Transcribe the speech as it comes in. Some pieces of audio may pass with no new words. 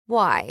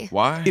Why?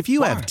 Why? If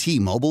you have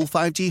T-Mobile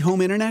 5G home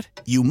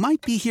internet, you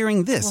might be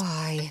hearing this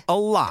Why? a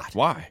lot.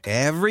 Why?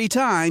 Every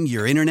time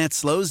your internet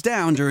slows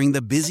down during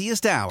the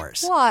busiest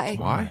hours. Why?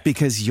 Why?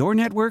 Because your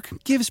network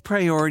gives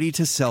priority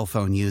to cell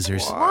phone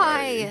users.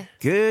 Why?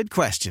 Good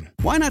question.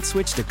 Why not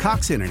switch to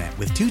Cox Internet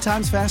with 2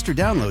 times faster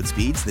download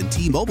speeds than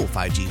T-Mobile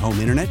 5G home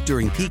internet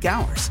during peak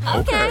hours?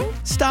 Okay.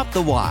 Stop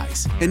the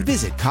whys and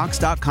visit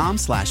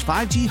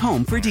cox.com/5G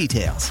home for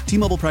details.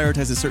 T-Mobile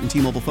prioritizes certain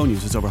T-Mobile phone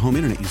users over home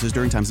internet users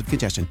during times of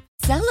congestion.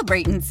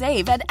 Celebrate and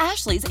save at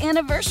Ashley's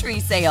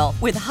Anniversary Sale.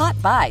 With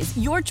Hot Buys,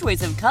 your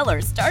choice of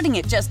colors starting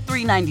at just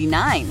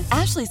 $3.99.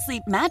 Ashley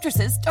Sleep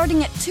mattresses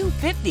starting at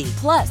 $2.50.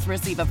 Plus,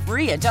 receive a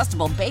free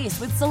adjustable base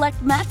with select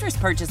mattress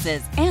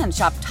purchases. And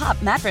shop top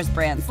mattress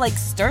brands like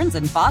Stearns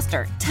 &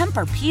 Foster,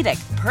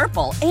 Tempur-Pedic,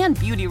 Purple, and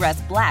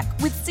Beautyrest Black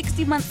with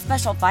 60-month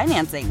special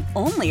financing.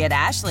 Only at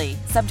Ashley.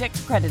 Subject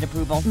to credit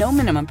approval. No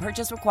minimum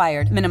purchase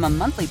required. Minimum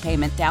monthly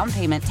payment, down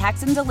payment,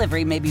 tax, and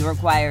delivery may be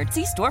required.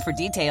 See store for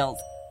details.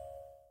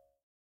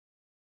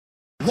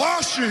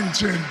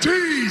 Washington,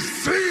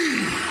 D.C.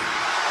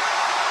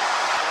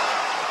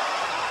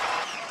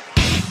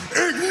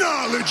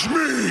 Acknowledge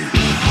me.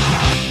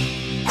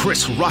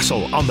 Chris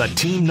Russell on the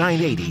Team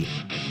 980.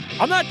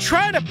 I'm not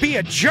trying to be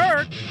a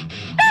jerk.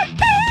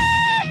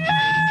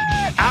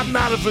 I'm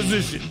not a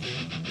physician.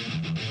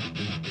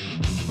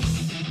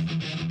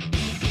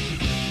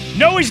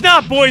 No, he's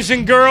not, boys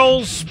and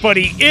girls, but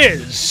he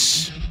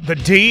is the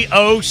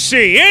DOC.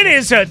 It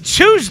is a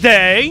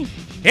Tuesday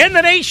in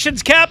the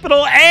nation's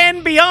capital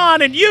and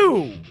beyond, and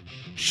you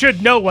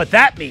should know what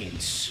that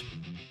means.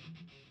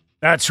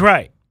 That's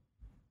right.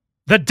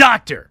 The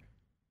doctor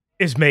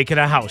is making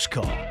a house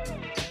call.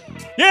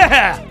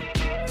 Yeah!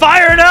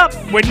 Fire it up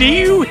when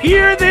you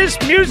hear this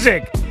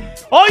music.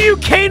 All you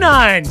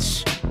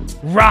canines,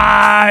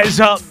 rise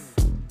up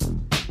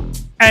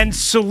and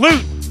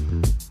salute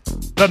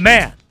the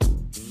man.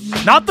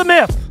 Not the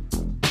myth,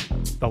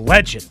 the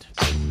legend.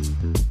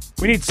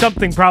 We need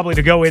something probably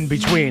to go in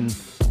between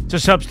to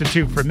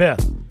substitute for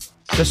myth.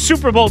 The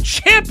Super Bowl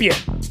champion.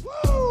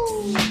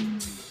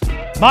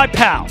 My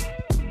pal,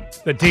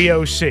 the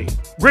DOC,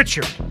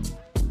 Richard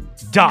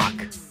Doc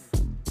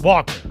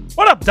Walker.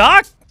 What up,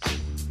 Doc?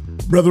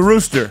 Brother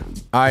Rooster,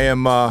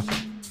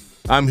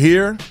 I'm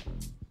here.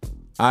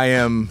 I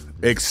am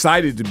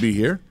excited to be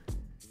here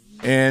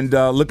and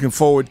looking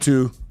forward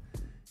to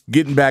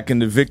getting back in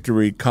the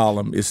victory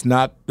column. It's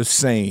not the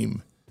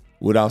same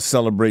without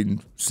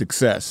celebrating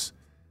success,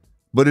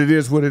 but it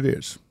is what it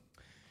is.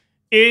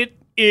 It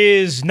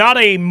is not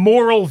a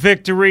moral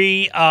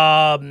victory.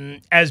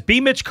 As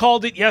B. Mitch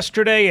called it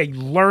yesterday, a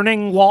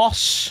learning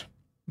loss.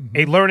 Mm-hmm.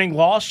 A learning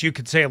loss. You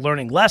could say a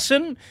learning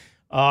lesson.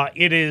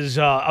 It is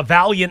a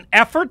valiant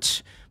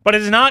effort, but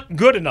it is not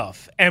good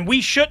enough. And we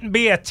shouldn't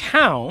be a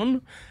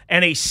town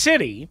and a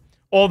city,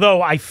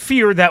 although I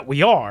fear that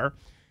we are,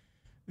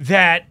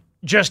 that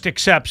just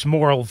accepts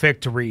moral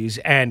victories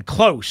and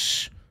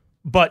close,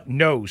 but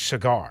no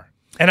cigar.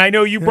 And I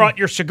know you brought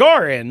your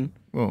cigar in.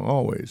 Well,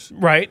 always.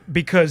 Right,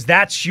 because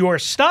that's your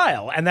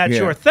style and that's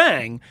your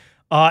thing.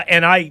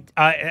 And I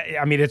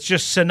mean, it's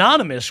just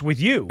synonymous with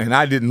you. And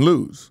I didn't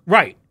lose.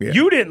 Right. Yeah.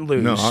 You didn't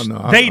lose.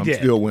 No, they I'm did.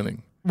 Still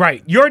winning.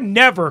 Right. You're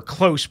never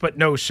close but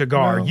no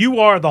cigar. No. You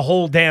are the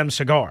whole damn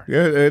cigar.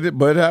 Yeah,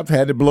 but I've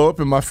had it blow up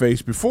in my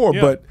face before.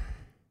 Yeah. But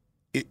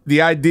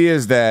the idea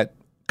is that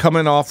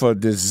coming off a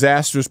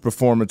disastrous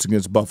performance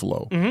against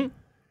Buffalo and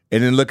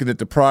then looking at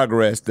the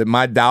progress, that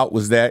my doubt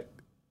was that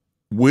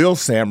will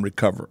Sam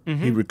recover?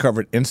 Mm-hmm. He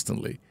recovered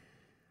instantly.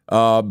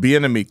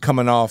 Bieniemy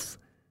coming off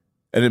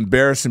an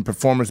embarrassing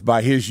performance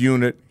by his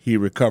unit, he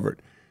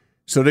recovered.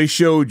 So they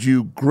showed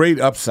you great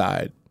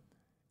upside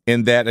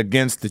in that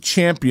against the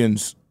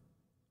champions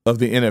of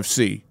the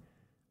NFC.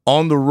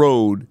 On the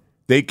road,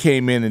 they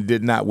came in and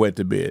did not wet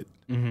the bed.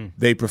 Mm-hmm.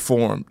 They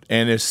performed.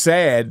 And it's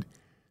sad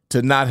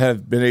to not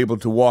have been able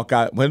to walk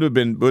out. Well, it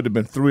would have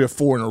been 3 or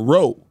 4 in a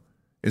row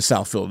in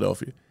South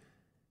Philadelphia.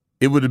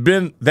 It would have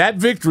been, that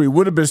victory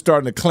would have been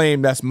starting to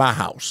claim that's my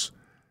house.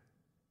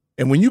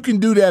 And when you can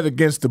do that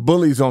against the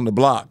bullies on the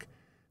block,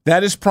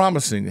 that is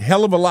promising. A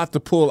hell of a lot to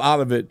pull out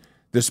of it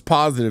that's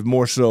positive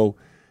more so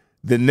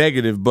than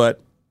negative.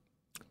 But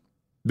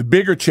the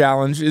bigger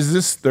challenge is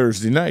this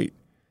Thursday night,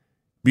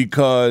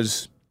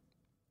 because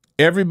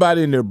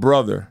everybody and their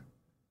brother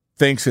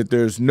thinks that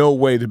there's no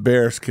way the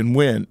Bears can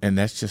win, and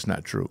that's just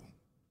not true.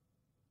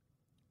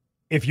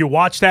 If you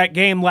watched that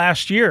game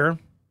last year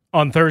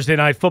on Thursday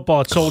Night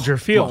Football at Soldier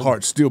Field, my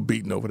heart's still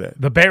beating over that.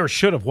 The Bears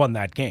should have won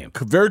that game.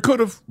 Very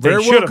could have. They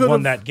Very should well have could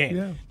won that game.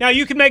 Yeah. Now,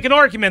 you can make an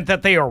argument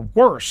that they are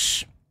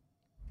worse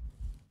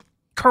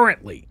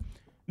currently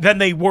than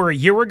they were a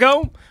year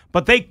ago,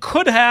 but they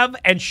could have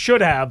and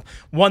should have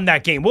won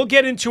that game. We'll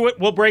get into it.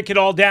 We'll break it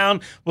all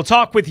down. We'll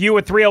talk with you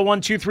at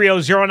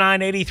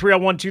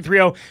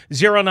 301-230-0980,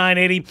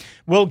 301-230-0980.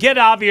 We'll get,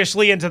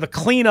 obviously, into the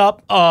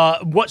cleanup,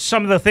 what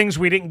some of the things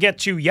we didn't get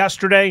to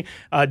yesterday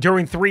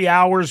during 3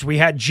 hours. We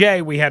had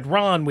Jay, we had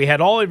Ron, we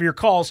had all of your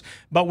calls,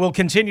 but we'll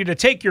continue to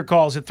take your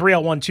calls at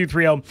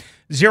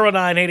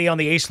 301-230-0980 on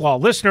the Ace Law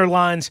listener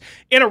lines.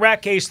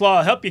 Interact Ace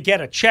Law, help you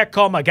get a check.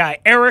 Call my guy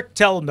Eric,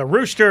 tell him the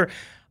Rooster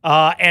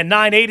and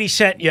 980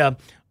 sent you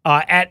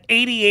at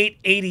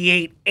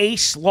 8888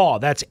 Ace Law.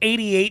 That's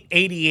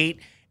 8888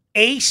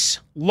 Ace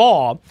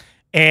Law.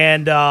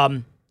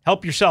 And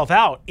help yourself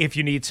out if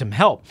you need some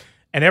help.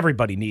 And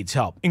everybody needs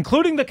help,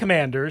 including the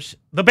Commanders.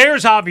 The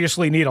Bears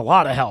obviously need a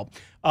lot of help,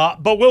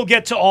 but we'll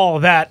get to all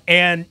of that.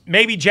 And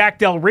maybe Jack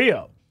Del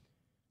Rio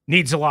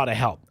needs a lot of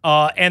help.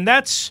 And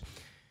that's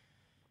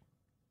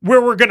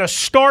where we're going to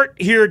start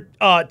here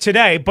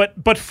today.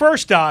 But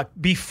first, Doc,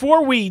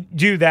 before we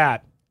do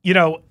that,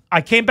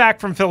 I came back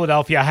from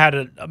Philadelphia. I had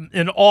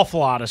an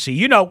awful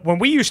odyssey. When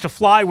we used to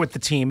fly with the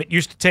team, it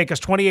used to take us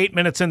 28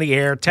 minutes in the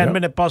air,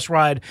 10-minute bus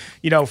ride,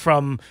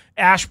 from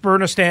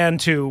Ashburnistan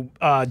to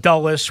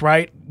Dulles,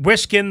 right?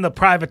 Wiskin, the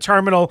private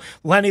terminal.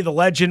 Lenny the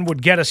legend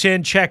would get us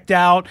in, checked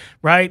out,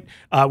 right?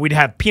 We'd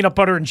have peanut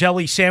butter and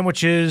jelly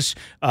sandwiches,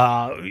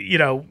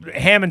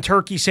 ham and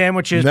turkey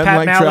sandwiches. Nothing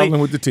like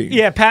traveling with the team.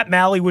 Yeah, Pat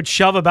Malley would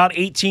shove about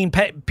 18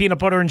 peanut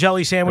butter and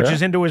jelly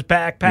sandwiches into his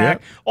backpack,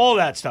 all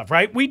that stuff,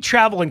 right? We'd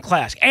travel in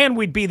class, and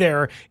we'd be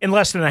there in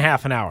less than a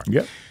half an hour.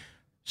 Yep.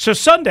 So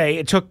Sunday,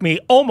 it took me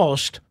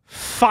almost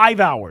 5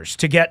 hours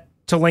to get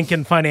to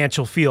Lincoln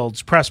Financial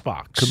Field's press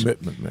box.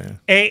 Commitment, man.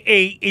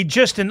 A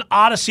just an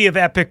odyssey of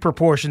epic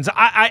proportions.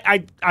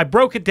 I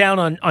broke it down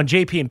on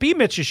JP and B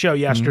Mitch's show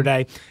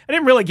yesterday. I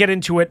didn't really get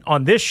into it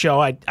on this show.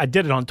 I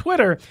did it on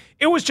Twitter.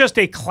 It was just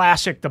a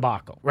classic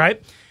debacle,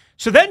 right?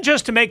 So then,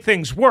 just to make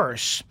things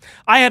worse,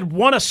 I had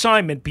one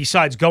assignment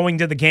besides going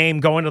to the game,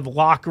 going to the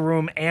locker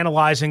room,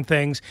 analyzing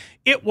things.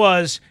 It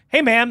was,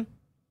 hey, man,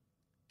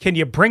 can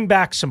you bring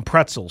back some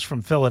pretzels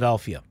from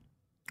Philadelphia?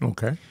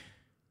 Okay.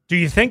 Do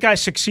you think I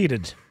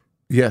succeeded?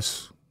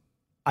 Yes.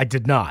 I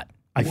did not.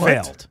 I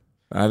failed.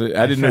 I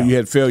didn't know you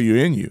had failure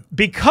in you.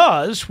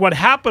 Because what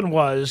happened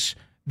was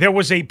there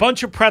was a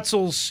bunch of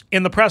pretzels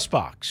in the press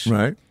box.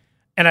 Right.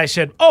 And I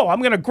said, I'm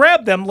going to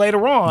grab them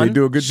later on. They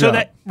do a good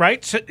job.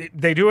 So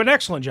they do an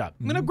excellent job.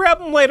 I'm going to grab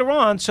them later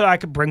on so I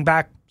could bring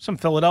back some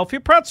Philadelphia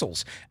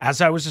pretzels,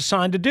 as I was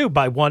assigned to do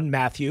by one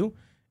Matthew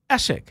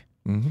Essig.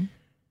 Mm-hmm.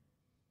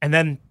 And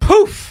then,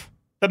 poof,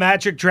 the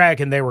magic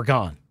dragon, they were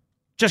gone.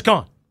 Just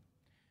gone.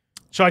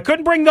 So I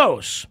couldn't bring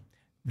those.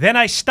 Then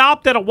I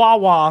stopped at a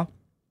Wawa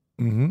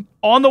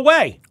on the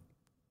way.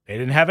 They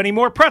didn't have any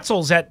more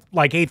pretzels at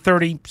like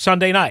 8:30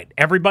 Sunday night.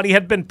 Everybody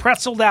had been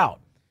pretzeled out.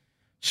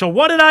 So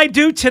what did I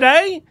do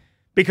today?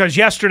 Because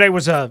yesterday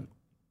was a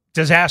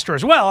disaster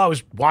as well. I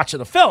was watching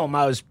the film.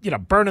 I was,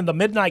 burning the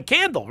midnight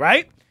candle,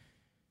 right?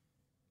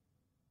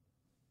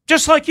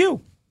 Just like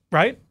you,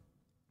 right?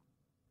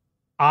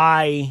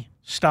 I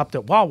stopped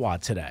at Wawa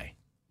today,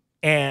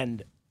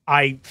 and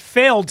I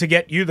failed to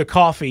get you the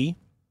coffee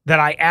that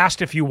I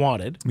asked if you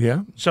wanted.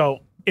 Yeah.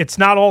 So it's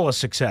not all a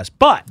success,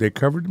 but they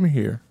covered me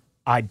here.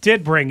 I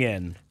did bring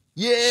in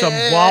some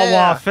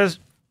Wawa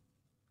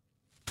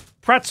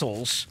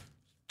pretzels,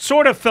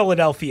 sort of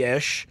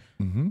Philadelphia-ish,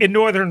 in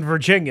Northern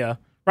Virginia.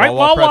 Right?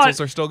 Wawa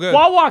pretzels are still good.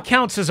 Wawa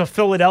counts as a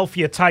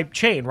Philadelphia-type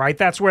chain, right?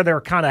 That's where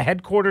they're kind of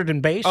headquartered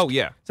and based. Oh,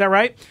 yeah. Is that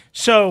right?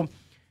 So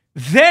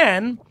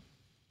then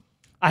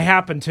I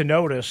happened to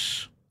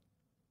notice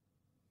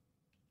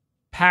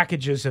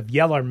packages of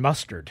yellow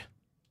mustard.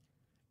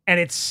 And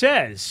it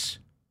says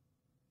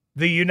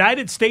the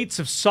United States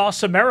of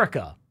Sauce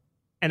America,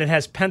 and it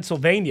has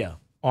Pennsylvania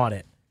on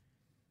it,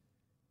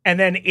 and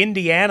then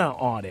Indiana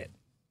on it,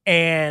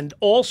 and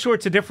all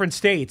sorts of different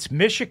states,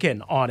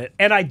 Michigan on it.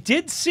 And I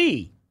did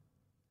see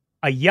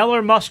a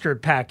yellow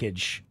mustard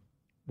package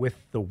with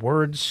the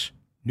words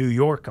New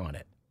York on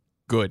it.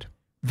 Good.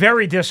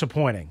 Very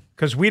disappointing,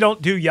 because we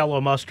don't do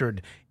yellow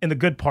mustard in the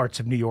good parts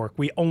of New York.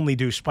 We only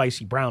do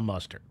spicy brown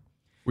mustard.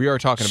 We are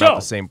talking about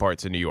the same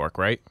parts in New York,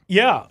 right?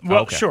 Yeah,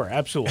 well, sure,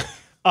 absolutely.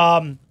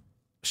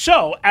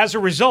 So, as a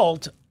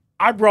result,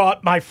 I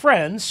brought my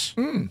friends,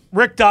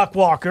 Rick Doc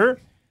Walker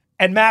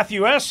and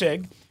Matthew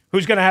Essig,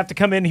 who's going to have to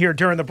come in here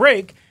during the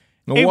break,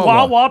 a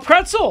Wawa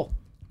pretzel,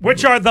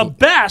 which are the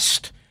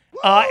best,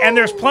 and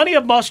there's plenty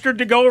of mustard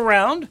to go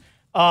around,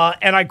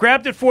 and I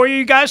grabbed it for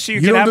you guys so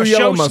you can have a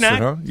show mustard,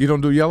 snack. Huh? You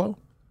don't do yellow?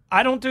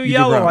 I don't do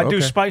yellow. Do brown. I do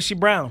Okay. spicy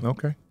brown.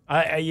 Okay.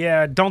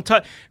 Yeah, don't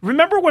touch.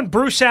 Remember when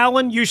Bruce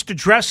Allen used to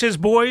dress his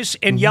boys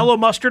in yellow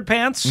mustard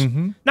pants?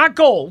 Not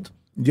gold,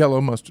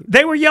 Yellow mustard.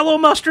 They were yellow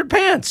mustard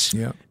pants.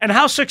 Yeah. And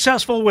how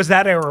successful was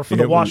that era for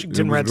the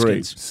Washington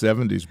Redskins? Great.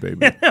 70s,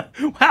 baby.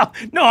 Wow.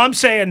 No, I'm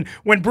saying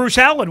when Bruce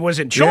Allen was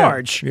in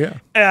charge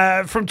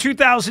from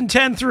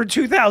 2010 through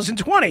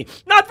 2020.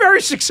 Not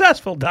very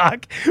successful,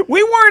 Doc.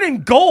 We weren't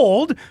in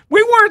gold.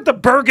 We weren't the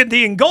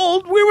burgundy and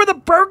gold. We were the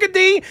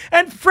burgundy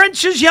and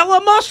French's yellow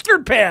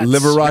mustard pants.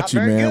 Liberace,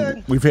 man.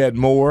 Good. We've had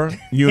more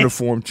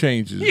uniform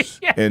changes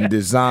and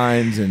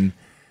designs, and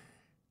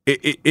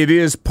it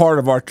is part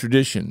of our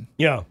tradition.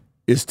 Yeah.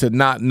 Is to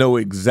not know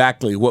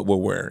exactly what we're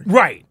wearing.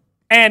 Right.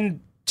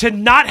 And to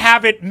not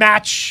have it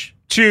match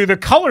to the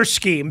color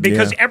scheme,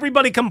 because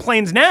everybody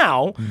complains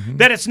now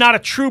that it's not a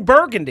true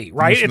burgundy,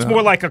 right? It's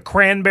more like a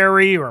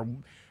cranberry or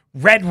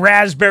red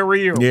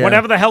raspberry or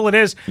whatever the hell it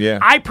is. Yeah.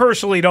 I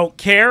personally don't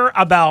care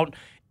about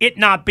it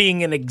not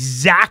being an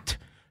exact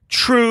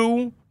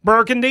true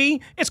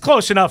burgundy. It's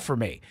close enough for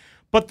me.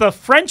 But the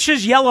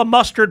French's yellow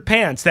mustard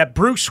pants that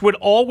Bruce would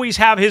always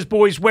have his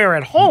boys wear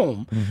at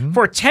home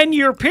for a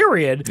 10-year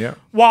period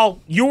while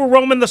you were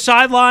roaming the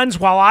sidelines,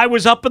 while I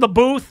was up in the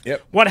booth,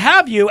 what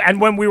have you, and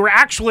when we were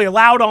actually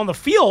allowed on the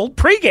field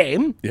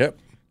pregame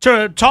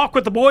to talk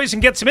with the boys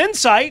and get some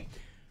insight,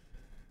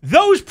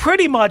 those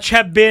pretty much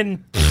have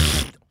been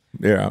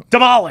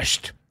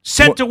demolished,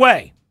 sent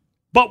away.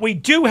 But we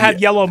do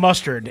have yellow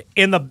mustard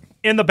in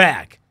the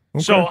bag.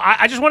 Okay. So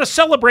I just want to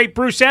celebrate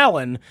Bruce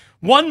Allen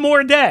one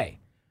more day.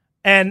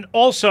 And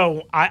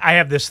also, I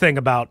have this thing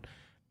about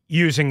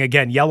using,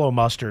 again, yellow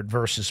mustard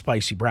versus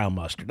spicy brown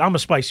mustard. I'm a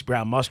spicy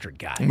brown mustard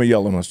guy. I'm a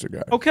yellow mustard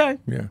guy. Okay.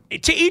 Yeah.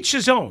 To each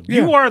his own.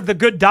 Yeah. You are the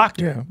good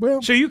doctor. Yeah.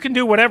 Well, so you can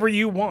do whatever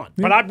you want.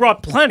 Yeah. But I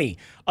brought plenty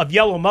of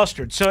yellow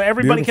mustard so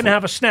everybody can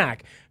have a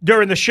snack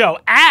during the show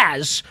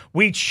as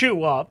we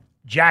chew up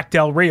Jack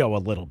Del Rio a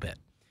little bit.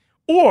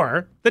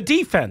 Or the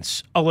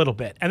defense a little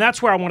bit. And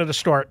that's where I wanted to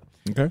start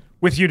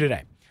with you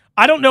today.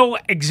 I don't know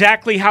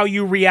exactly how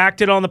you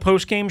reacted on the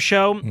postgame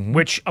show,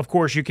 which, of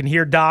course, you can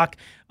hear Doc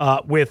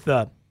with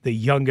the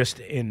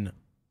youngest in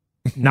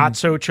not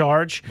so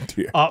charge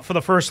for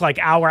the first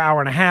hour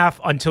and a half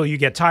until you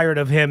get tired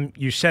of him.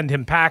 You send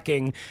him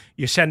packing,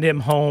 you send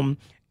him home,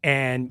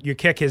 and you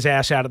kick his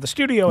ass out of the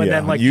studio. And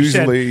then, like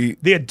usually, you said,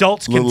 the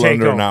adults can take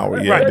over. An hour,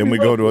 right. Then we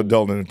go to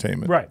adult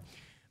entertainment. Right.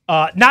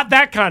 Not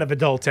that kind of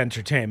adult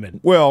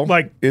entertainment. Well,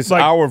 it's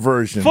our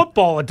version.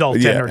 Football adult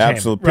entertainment. Yeah,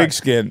 absolutely.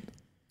 Pigskin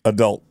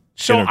adult.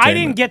 So I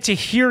didn't get to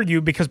hear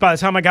you because by the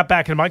time I got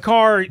back in my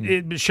car,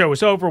 the show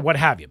was over, what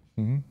have you.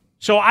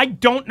 So I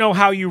don't know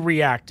how you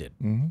reacted.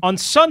 On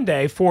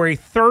Sunday, for a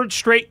third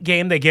straight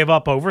game, they gave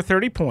up over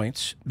 30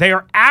 points. They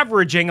are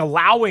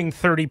allowing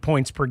 30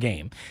 points per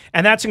game,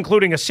 and that's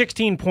including a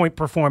 16-point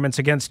performance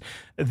against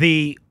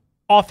the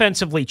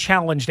offensively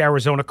challenged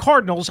Arizona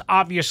Cardinals.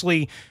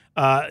 Obviously,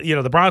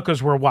 the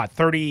Broncos were,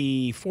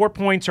 34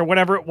 points or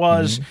whatever it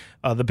was.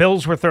 The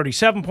Bills were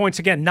 37 points.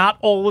 Again, not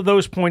all of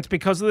those points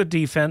because of the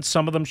defense.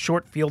 Some of them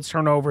short field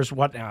turnovers,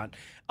 whatnot.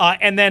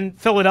 And then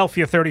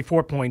Philadelphia,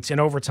 34 points in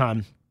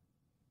overtime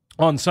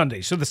on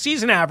Sunday. So the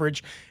season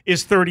average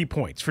is 30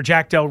 points for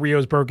Jack Del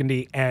Rio's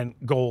Burgundy and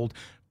Gold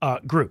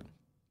group.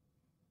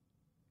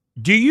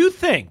 Do you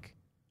think,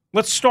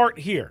 let's start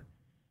here,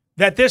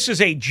 that this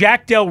is a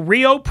Jack Del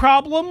Rio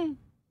problem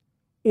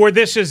or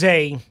this is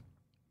a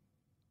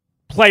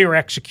player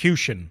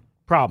execution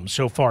problem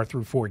so far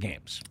through 4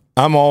 games?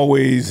 I'm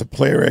always a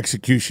player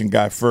execution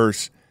guy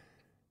first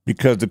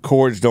because the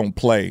chords don't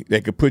play.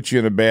 They could put you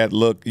in a bad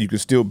look. You can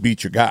still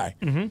beat your guy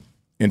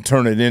and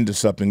turn it into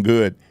something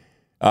good.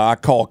 I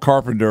called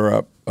Carpenter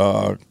up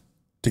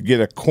to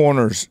get a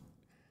corner's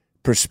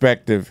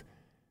perspective.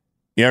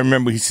 I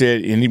remember he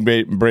said, and he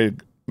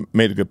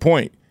made a good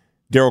point,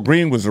 Darrell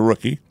Green was a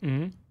rookie,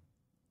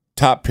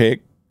 top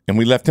pick, and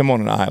we left him on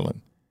an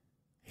island.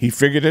 He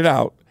figured it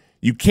out.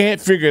 You can't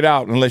figure it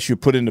out unless you're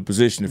put in the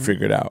position to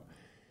figure it out.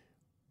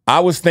 I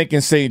was thinking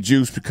St.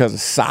 Jude's because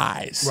of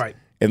size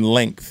and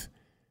length.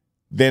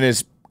 Then,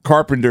 as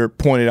Carpenter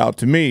pointed out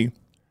to me,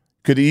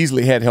 could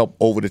easily had help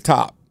over the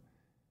top.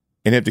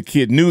 And if the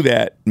kid knew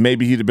that,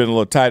 maybe he'd have been a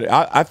little tighter.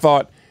 I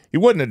thought he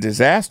wasn't a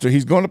disaster.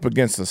 He's going up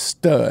against a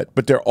stud,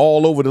 but they're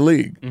all over the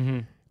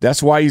league.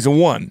 That's why he's a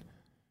 1,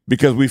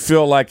 because we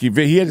feel like he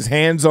had his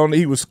hands on it.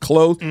 He was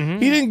close. He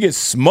didn't get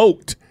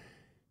smoked.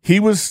 He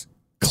was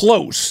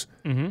close.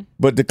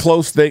 But the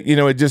close thing,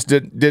 it just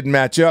didn't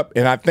match up.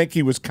 And I think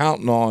he was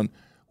counting on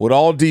what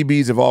all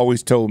DBs have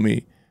always told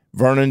me,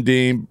 Vernon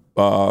Dean,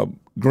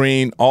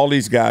 Green, all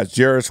these guys,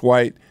 Jarris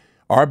White,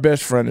 our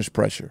best friend is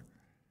pressure.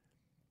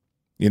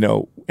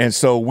 And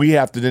so we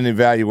have to then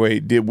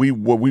evaluate,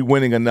 were we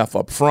winning enough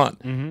up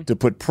front to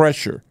put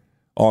pressure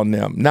on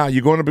them? Now,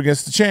 you're going up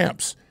against the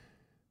champs.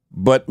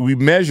 But we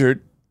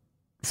measured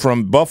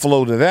from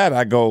Buffalo to that,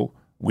 I go,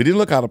 we didn't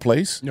look out of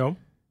place. No.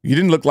 You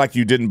didn't look like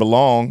you didn't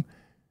belong.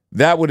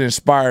 That would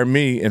inspire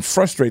me and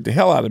frustrate the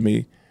hell out of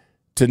me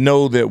to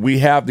know that we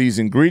have these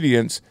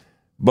ingredients,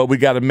 but we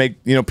got to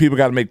make, people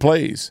got to make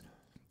plays.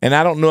 And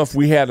I don't know if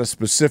we had a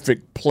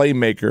specific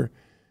playmaker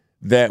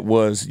that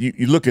was,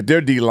 you look at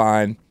their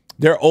D-line,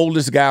 their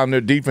oldest guy on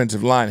their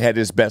defensive line had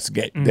his best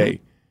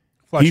day.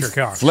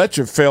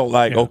 Fletcher felt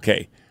like,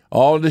 okay,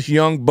 all this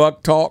young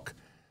buck talk,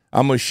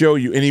 I'm going to show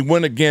you. And he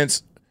went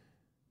against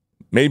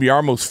maybe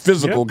our most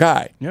physical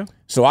guy. Yeah.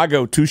 So I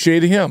go touche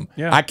to him.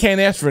 Yeah. I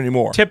can't ask for any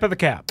more. Tip of the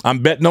cap. I'm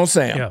betting on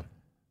Sam. Yeah.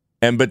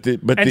 And the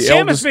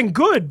Sam has been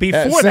good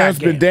before that game. Sam's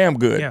been damn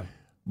good. Yeah.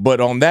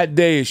 But on that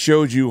day, it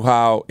showed you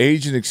how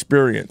age and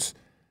experience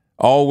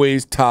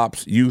always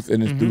tops youth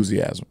and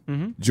enthusiasm.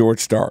 Mm-hmm. George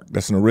Stark.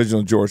 That's an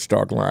original George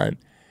Stark line.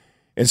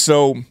 And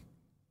so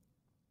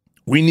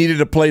we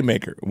needed a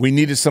playmaker. We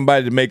needed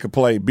somebody to make a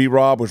play.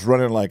 B-Rob was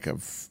running like a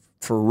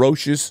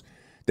ferocious.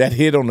 That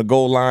hit on the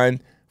goal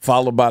line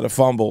followed by the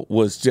fumble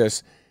was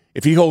just,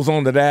 if he holds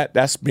on to that,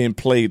 that's being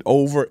played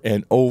over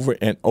and over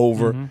and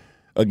over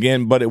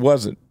again, but it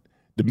wasn't.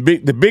 The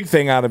big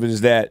thing out of it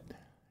is that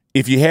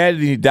if you had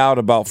any doubt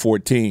about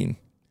 14,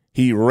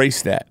 he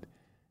erased that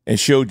and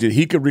showed you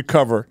he could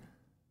recover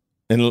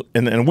in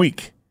a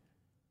week.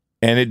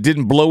 And it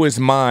didn't blow his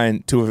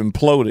mind to have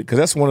imploded, because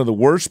that's one of the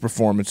worst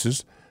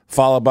performances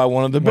followed by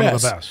one of the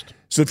best.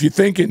 So if you're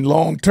thinking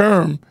long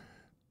term,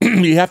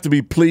 you have to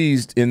be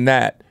pleased in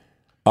that.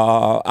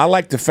 I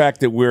like the fact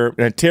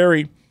that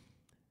Terry,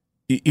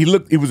 he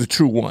was a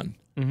true one.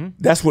 Mm-hmm.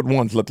 That's what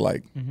ones look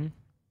like.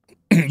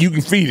 Mm-hmm. You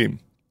can feed him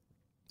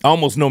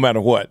almost no matter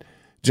what.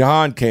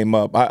 Jahan came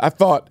up. I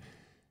thought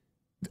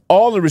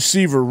all the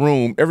receiver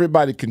room,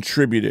 everybody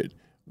contributed.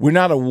 We're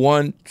not a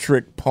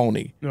one-trick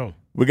pony. No.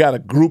 We got a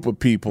group of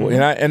people.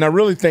 Mm-hmm. And I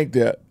really think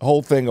the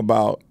whole thing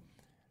about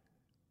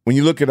when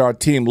you look at our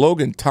team,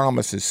 Logan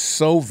Thomas is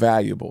so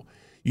valuable.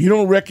 You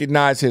don't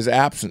recognize his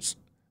absence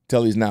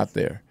till he's not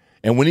there.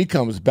 And when he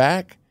comes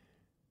back,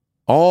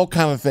 all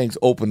kind of things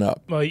open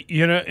up. Well,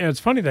 it's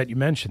funny that you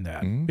mentioned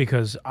that,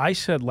 because I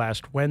said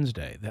last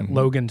Wednesday that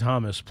Logan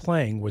Thomas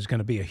playing was going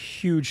to be a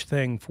huge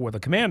thing for the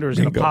Commanders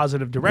in a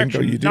positive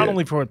direction, not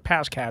only for a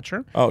pass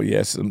catcher. Oh,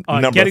 yes.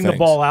 Getting the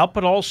ball out,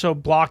 but also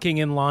blocking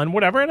in line,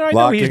 whatever. And I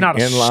know he's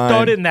not a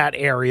stud in that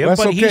area,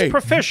 but he's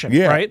proficient,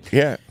 right?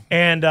 Yeah.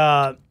 And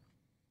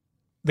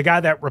the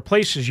guy that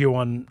replaces you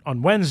on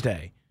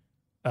Wednesday,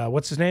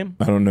 what's his name?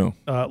 I don't know.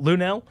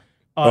 Lunell.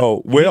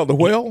 The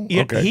whale?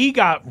 Okay. He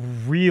got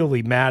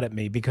really mad at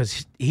me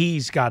because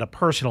he's got a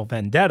personal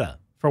vendetta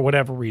for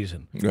whatever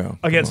reason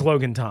against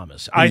Logan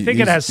Thomas. I think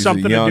it has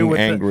something to do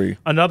with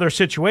another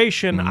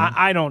situation.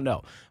 I don't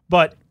know.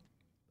 But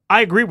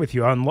I agree with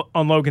you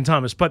on Logan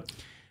Thomas. But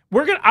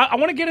I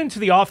want to get into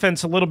the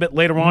offense a little bit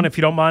later on, if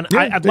you don't mind.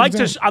 Yeah, I'd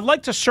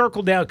like to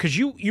circle down, because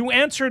you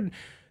answered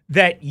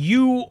that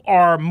you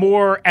are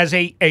more as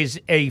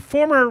a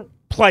former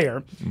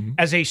player,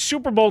 as a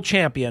Super Bowl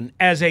champion,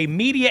 as a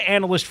media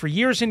analyst for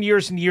years and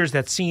years and years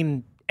that's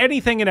seen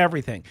anything and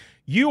everything.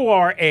 You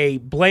are a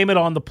blame it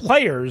on the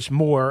players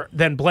more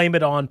than blame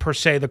it on, per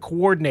se, the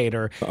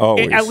coordinator.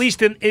 Always. At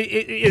least,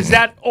 is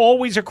that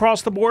always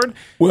across the board?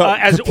 Well,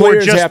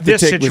 or just this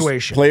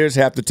situation? Players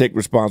have to take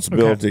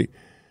responsibility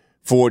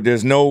for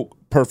there's no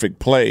perfect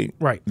play.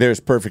 Right. There's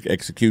perfect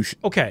execution.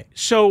 Okay,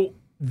 so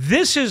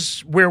this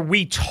is where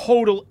we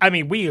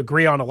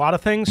agree on a lot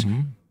of things.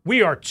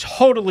 We are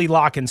totally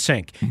lock and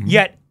sync.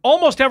 Yet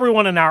almost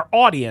everyone in our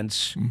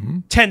audience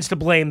tends to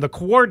blame the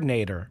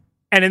coordinator.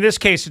 And in this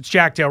case, it's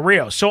Jack Del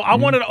Rio. So I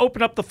wanted to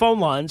open up the phone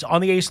lines on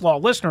the Ace Law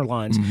listener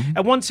lines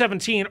at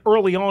 117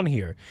 early on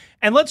here.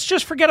 And let's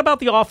just forget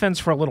about the offense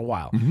for a little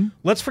while.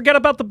 Let's forget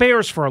about the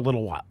Bears for a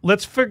little while.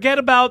 Let's forget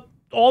about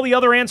all the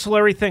other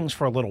ancillary things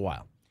for a little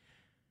while.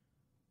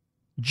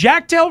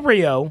 Jack Del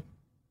Rio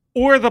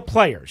or the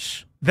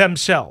players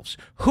themselves,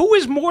 who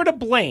is more to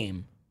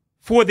blame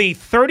for the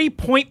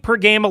 30-point per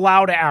game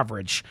allowed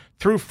average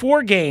through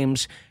 4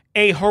 games,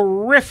 a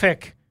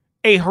horrific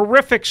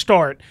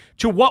start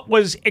to what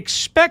was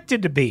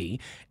expected to be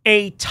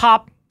a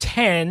top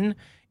 10,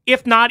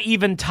 if not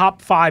even top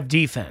 5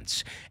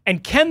 defense?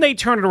 And can they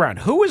turn it around?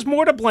 Who is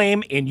more to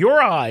blame in your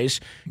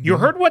eyes? You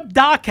heard what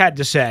Doc had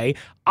to say.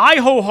 I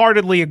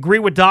wholeheartedly agree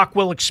with Doc.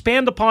 We'll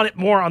expand upon it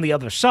more on the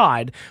other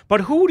side.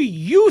 But who do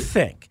you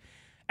think?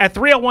 At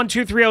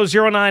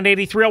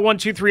 301-230-0980,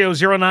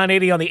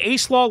 301-230-0980 on the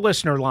Ace Law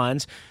listener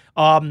lines,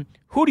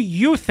 who do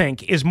you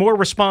think is more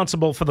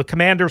responsible for the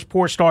Commanders'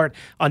 poor start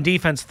on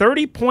defense?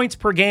 30 points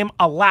per game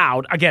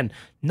allowed. Again,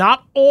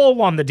 not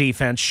all on the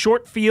defense.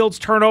 Short fields,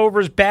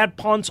 turnovers, bad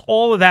punts,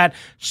 all of that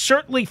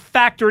certainly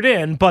factored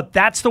in, but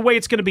that's the way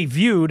it's going to be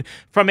viewed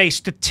from a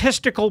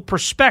statistical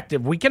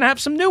perspective. We can have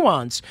some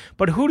nuance,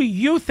 but who do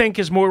you think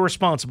is more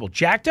responsible,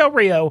 Jack Del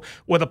Rio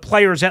or the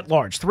players at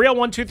large?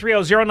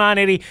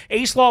 301-230-0980.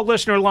 Ace Law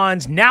listener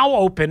lines now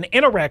open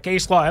in a wreck.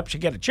 Ace Law helps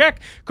you get a check.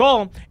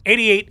 Call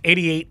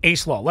 8888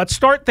 Ace Law. Let's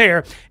start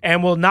there,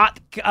 and we'll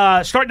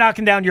start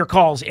knocking down your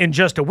calls in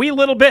just a wee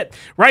little bit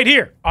right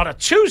here on a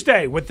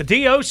Tuesday with the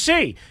DOC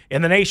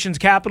in the nation's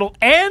capital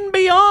and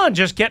beyond.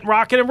 Just getting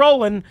rocking and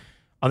rolling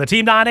on the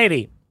Team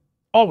 980.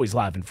 Always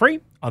live and free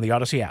on the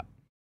Odyssey app.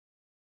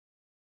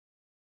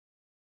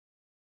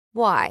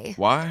 Why?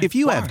 Why? If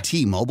you have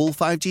T-Mobile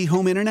 5G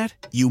home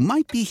internet, you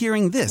might be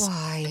hearing this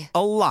Why?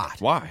 a lot.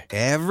 Why?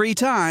 Every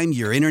time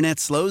your internet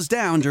slows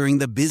down during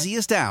the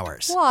busiest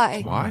hours.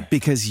 Why? Why?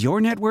 Because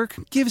your network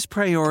gives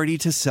priority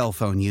to cell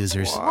phone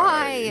users.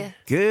 Why?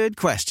 Good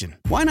question.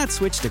 Why not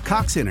switch to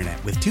Cox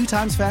Internet with 2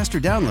 times faster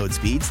download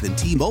speeds than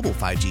T-Mobile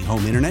 5G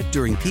home internet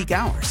during peak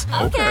hours?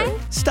 Okay.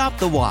 Stop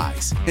the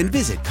whys and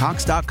visit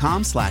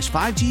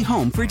cox.com/5G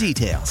home for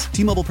details.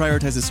 T-Mobile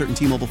prioritizes certain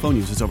T-Mobile phone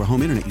users over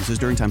home internet users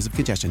during times of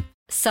congestion.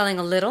 Selling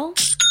a little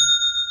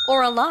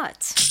or a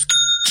lot?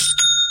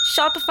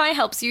 Shopify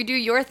helps you do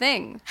your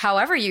thing,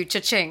 however you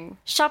cha-ching.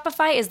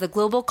 Shopify is the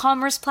global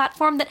commerce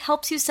platform that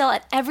helps you sell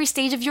at every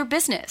stage of your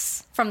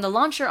business. From the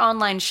launch your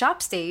online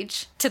shop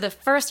stage, to the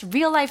first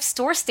real-life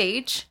store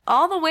stage,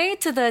 all the way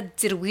to the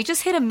did we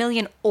just hit 1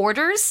 million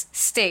orders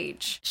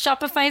stage.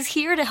 Shopify's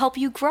here to help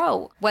you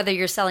grow. Whether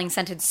you're selling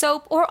scented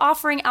soap or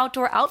offering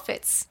outdoor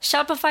outfits,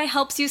 Shopify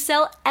helps you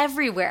sell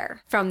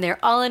everywhere. From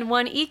their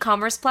all-in-one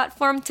e-commerce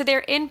platform to their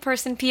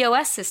in-person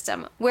POS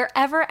system,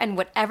 wherever and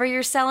whatever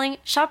you're selling,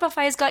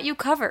 Shopify's got you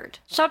covered.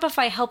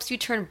 Shopify helps you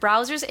turn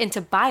browsers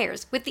into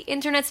buyers with the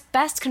internet's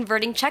best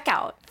converting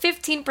checkout.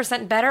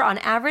 15% better on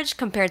average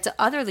compared to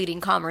other leading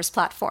commerce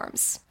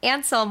platforms.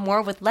 And sell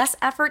more with less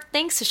effort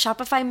thanks to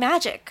Shopify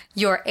Magic,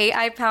 your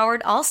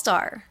AI-powered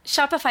all-star.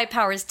 Shopify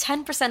powers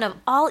 10% of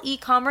all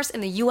e-commerce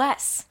in the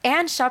U.S.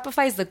 And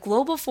Shopify is the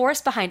global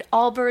force behind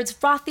Allbirds,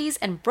 Rothy's,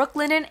 and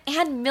Brooklinen,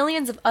 and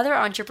millions of other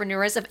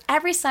entrepreneurs of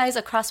every size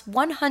across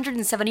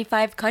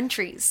 175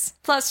 countries.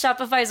 Plus,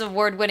 Shopify's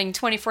award-winning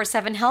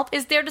 24/7 help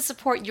is there to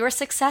support your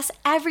success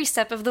every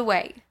step of the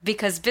way.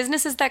 Because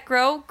businesses that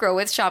grow, grow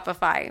with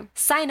Shopify.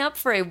 Sign up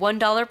for a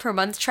 $1 per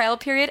month trial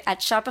period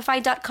at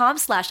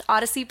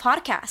shopify.com/Odyssey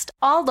Podcast,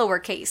 all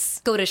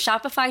lowercase. Go to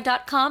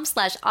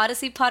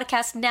shopify.com/Odyssey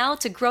Podcast now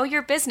to grow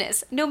your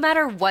business, no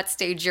matter what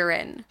stage you're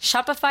in.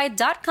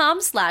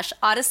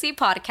 Shopify.com/Odyssey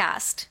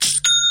Podcast.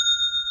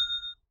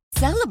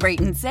 Celebrate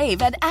and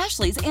save at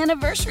Ashley's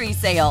Anniversary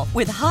Sale.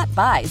 With Hot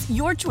Buys,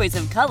 your choice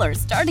of colors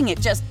starting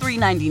at just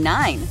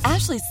 $3.99.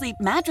 Ashley Sleep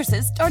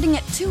mattresses starting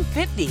at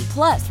 $2.50.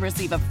 Plus,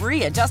 receive a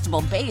free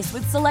adjustable base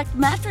with select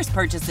mattress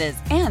purchases.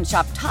 And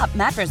shop top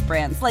mattress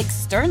brands like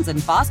Stearns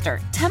 &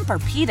 Foster,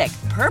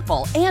 Tempur-Pedic,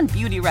 Purple, and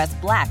Beautyrest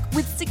Black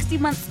with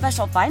 60-month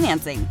special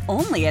financing.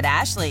 Only at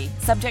Ashley.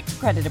 Subject to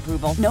credit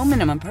approval. No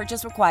minimum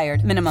purchase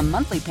required. Minimum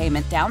monthly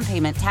payment, down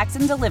payment, tax,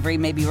 and delivery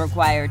may be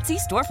required. See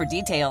store for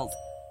details.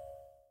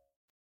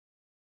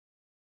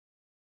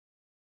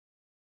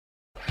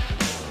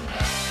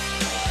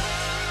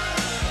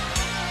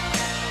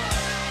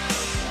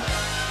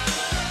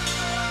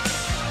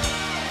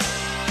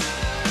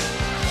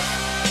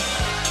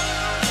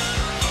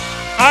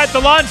 All right,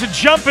 the lines are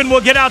jumping. We'll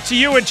get out to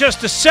you in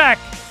just a sec.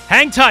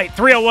 Hang tight.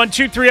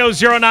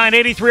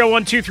 301-230-0980,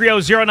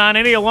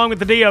 301-230-0980, along with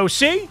the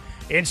DOC.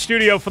 In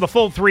studio for the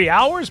full 3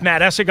 hours.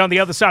 Matt Essig on the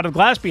other side of the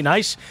glass. Be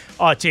nice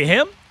to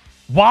him.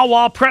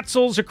 Wawa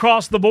pretzels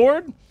across the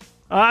board.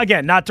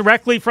 Again, not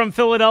directly from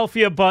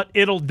Philadelphia, but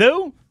it'll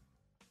do.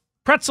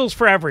 Pretzels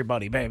for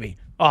everybody, baby.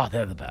 Oh,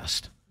 they're the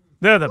best.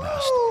 They're the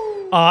best.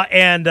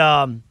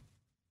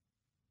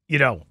 You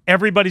know,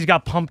 everybody's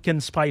got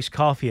pumpkin spice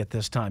coffee at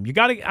this time. You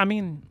got to, I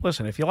mean,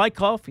 listen, if you like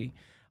coffee,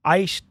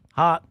 iced,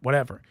 hot,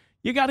 whatever,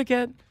 you got to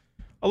get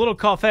a little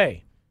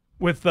coffee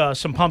with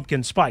some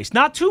pumpkin spice.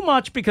 Not too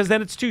much because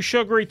then it's too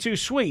sugary, too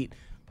sweet,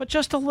 but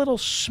just a little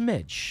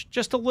smidge,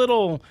 just a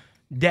little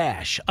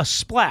dash, a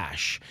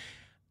splash.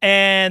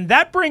 And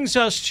that brings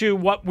us to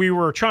what we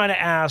were trying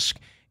to ask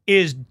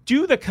is,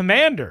 do the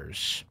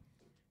Commanders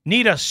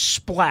need a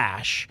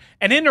splash,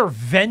 an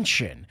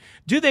intervention?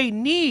 Do they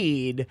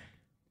need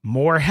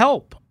more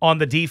help on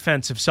the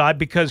defensive side?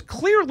 Because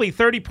clearly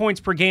 30 points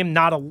per game,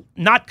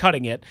 not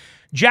cutting it.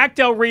 Jack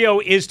Del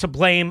Rio is to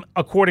blame,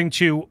 according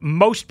to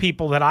most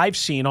people that I've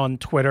seen on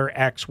Twitter,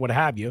 X, what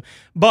have you.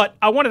 But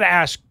I wanted to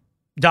ask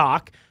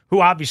Doc,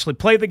 who obviously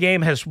played the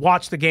game, has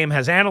watched the game,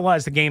 has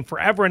analyzed the game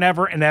forever and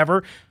ever and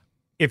ever.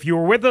 If you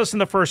were with us in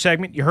the first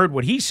segment, you heard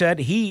what he said.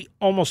 He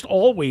almost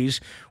always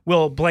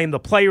will blame the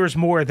players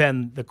more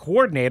than the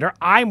coordinator.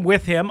 I'm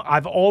with him.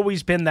 I've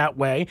always been that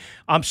way.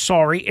 I'm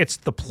sorry. It's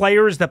the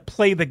players that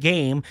play the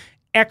game,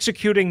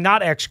 executing,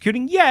 not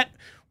executing. Yet,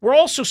 we're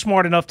also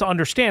smart enough to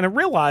understand and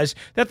realize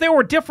that there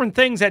were different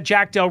things that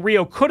Jack Del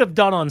Rio could have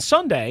done on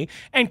Sunday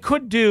and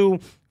could do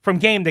from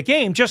game to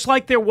game, just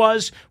like there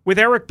was with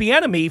Eric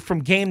Bieniemy from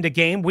game to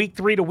game, week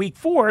 3 to week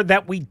 4,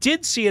 that we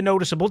did see a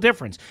noticeable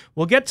difference.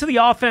 We'll get to the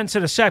offense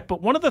in a sec,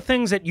 but one of the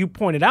things that you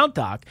pointed out,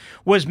 Doc,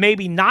 was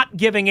maybe not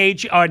giving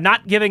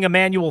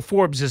Emmanuel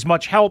Forbes as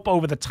much help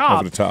over the top.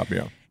 Over the top,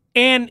 yeah.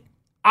 And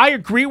I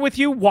agree with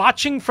you,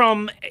 watching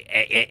from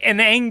an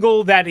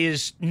angle that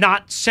is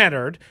not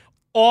centered,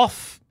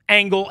 off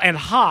angle and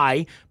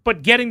high,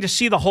 but getting to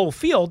see the whole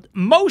field,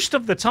 most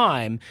of the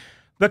time,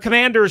 the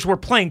Commanders were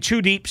playing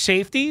two deep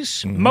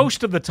safeties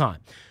most of the time.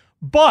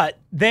 But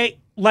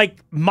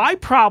my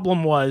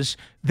problem was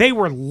they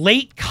were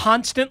late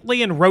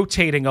constantly and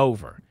rotating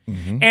over.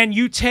 And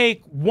you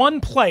take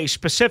one play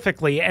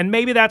specifically, and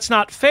maybe that's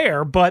not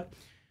fair, but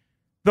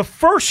The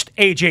first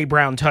A.J.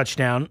 Brown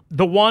touchdown,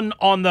 the one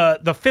on the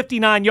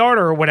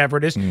 59-yarder or whatever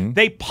it is,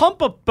 they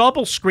pump a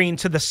bubble screen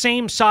to the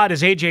same side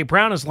as A.J.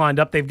 Brown is lined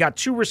up. They've got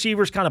two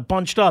receivers kind of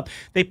bunched up.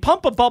 They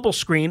pump a bubble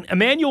screen.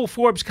 Emmanuel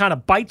Forbes kind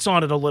of bites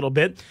on it a little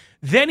bit.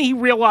 Then he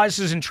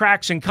realizes and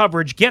tracks in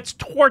coverage, gets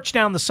torched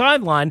down the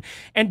sideline,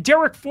 and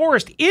Derek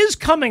Forrest is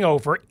coming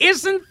over,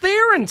 isn't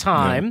there in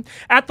time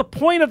at the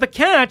point of the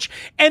catch,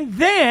 and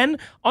then,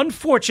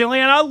 unfortunately,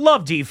 and I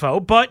love Defoe,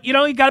 but,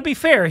 you got to be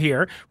fair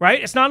here,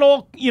 right? It's not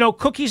all,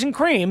 cookies and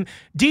cream.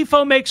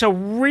 Defoe makes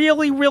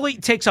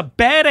takes a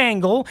bad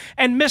angle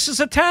and misses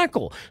a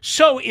tackle.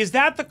 So is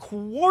that the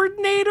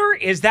coordinator?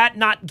 Is that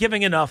not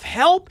giving enough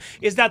help?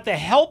 Is that the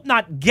help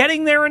not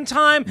getting there in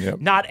time,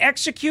 not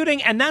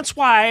executing? And that's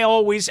why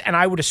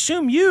I would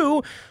assume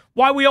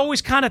why we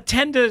always kind of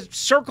tend to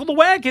circle the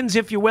wagons,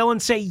 if you will,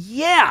 and say,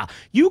 yeah,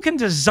 you can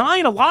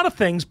design a lot of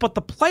things, but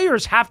the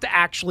players have to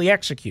actually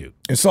execute.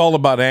 It's all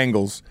about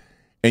angles,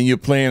 and you're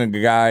playing a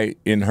guy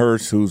in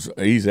Hurst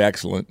he's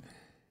excellent.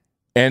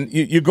 And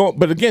you go,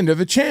 but again, they're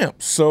the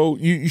champs, so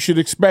you should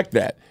expect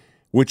that.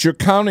 What you're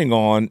counting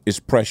on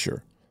is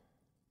pressure,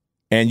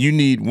 and you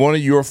need one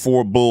of your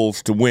four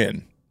bulls to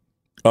win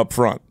up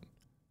front.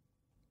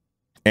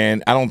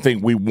 And I don't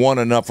think we won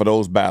enough of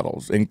those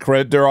battles. And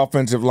credit their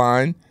offensive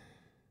line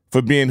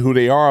for being who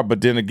they are.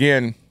 But then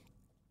again,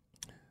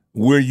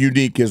 we're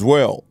unique as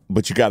well.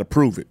 But you got to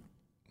prove it.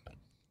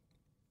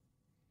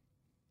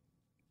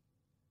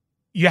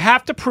 You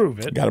have to prove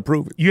it. Got to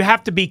prove it. You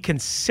have to be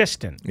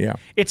consistent. Yeah.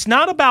 It's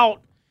not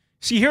about –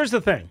 see, here's the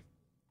thing.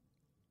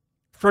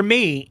 For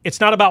me, it's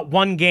not about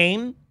one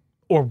game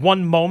or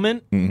one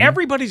moment. Mm-hmm.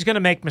 Everybody's going to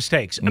make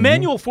mistakes. Mm-hmm.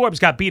 Emmanuel Forbes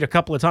got beat a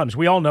couple of times.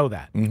 We all know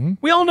that. Mm-hmm.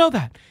 We all know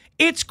that.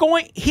 It's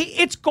going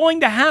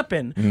to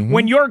happen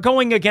when you're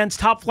going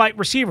against top flight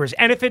receivers.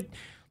 And if it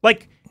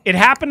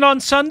happened on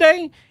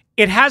Sunday,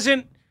 it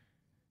hasn't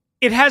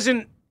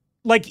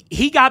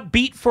he got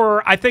beat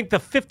for, I think, the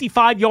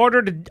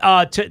 55-yarder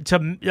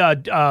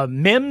to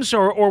Mims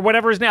or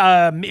whatever his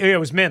name, it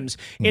was Mims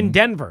in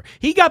Denver.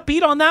 He got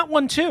beat on that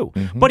one too.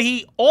 Mm-hmm. But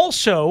he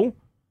also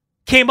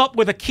came up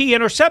with a key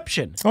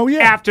interception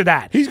after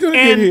that. He's going to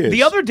get his.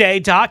 The other day,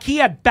 Doc, he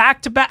had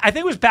back-to-back, I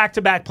think it was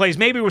back-to-back plays.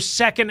 Maybe it was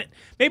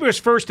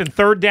first and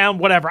third down,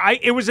 whatever.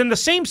 It was in the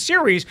same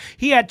series.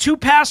 He had two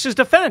passes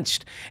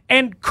defensed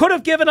and could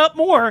have given up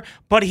more,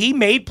 but he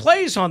made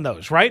plays on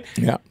those, right?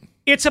 Yeah.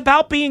 It's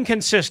about being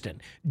consistent.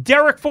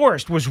 Derek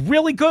Forrest was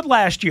really good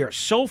last year.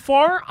 So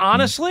far,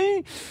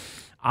 honestly,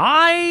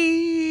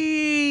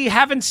 I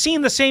haven't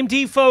seen the same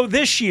Defoe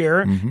this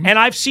year, and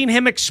I've seen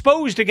him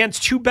exposed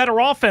against two better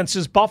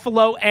offenses,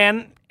 Buffalo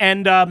and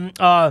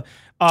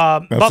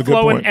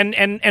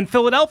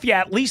Philadelphia,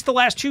 at least the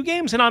last two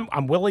games. And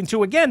I'm willing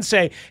to again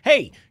say,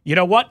 hey, you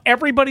know what?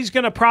 Everybody's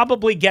going to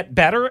probably get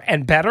better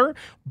and better,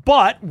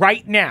 but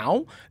right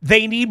now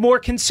they need more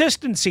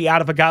consistency out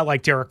of a guy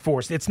like Derek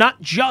Forrest. It's not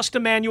just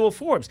Emmanuel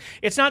Forbes.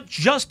 It's not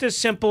just as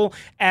simple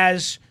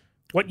as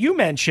what you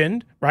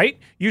mentioned, right?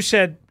 You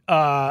said,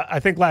 I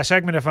think last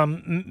segment, if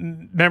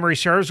memory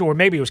serves, or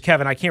maybe it was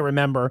Kevin, I can't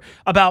remember,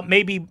 about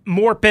maybe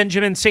more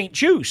Benjamin St.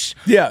 Juice.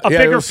 A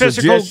bigger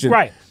physical. Suggestion.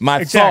 Right.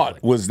 My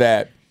thought was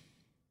that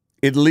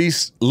at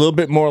least a little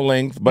bit more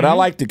length, but I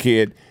like the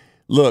kid.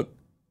 Look,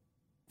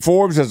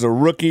 Forbes as a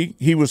rookie,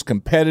 he was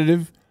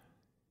competitive.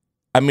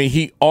 I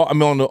mean,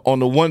 on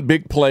the one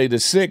big play,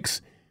 the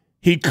 6,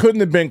 he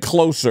couldn't have been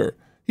closer.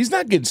 He's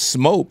not getting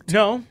smoked.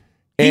 No.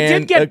 He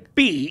did get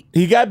beat.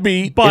 He got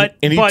beat, but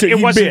he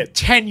wasn't bit.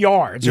 10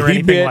 yards or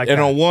anything bit, like that.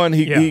 And on one,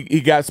 he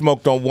got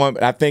smoked on one.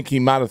 I think he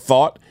might have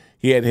thought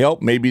he had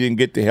help. Maybe he didn't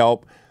get the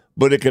help.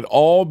 But it could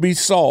all be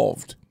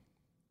solved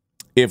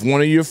if one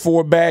of your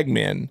 4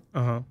 bagmen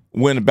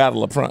win a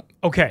battle up front.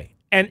 Okay.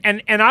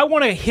 And I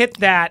want to hit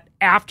that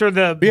after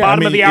the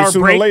bottom of the hour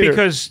break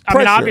because,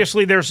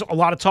 obviously there's a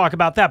lot of talk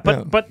about that.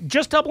 But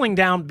just doubling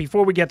down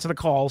before we get to the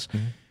calls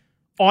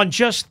on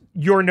just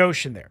your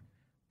notion there.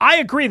 I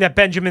agree that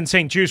Benjamin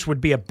St. Juice would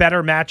be a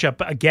better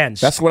matchup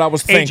against That's what I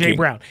was thinking. A.J.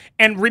 Brown.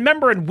 And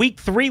remember in week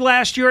 3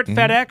 last year at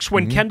FedEx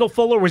when Kendall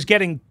Fuller was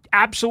getting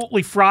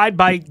absolutely fried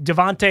by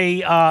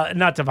Devontae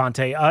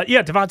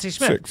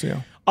Smith. 6,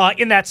 yeah.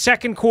 In that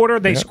second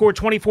quarter, they scored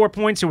 24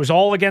 points. It was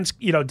all against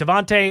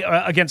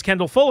Devontae against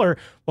Kendall Fuller.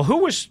 Well, who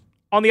was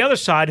on the other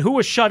side? Who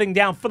was shutting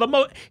down for the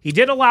most? He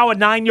did allow a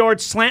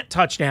 9-yard slant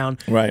touchdown.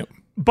 Right.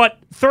 But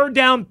third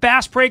down,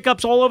 pass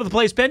breakups all over the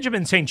place.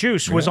 Benjamin St.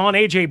 Juice was on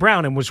A.J.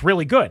 Brown and was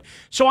really good.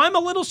 So I'm a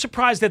little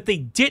surprised that they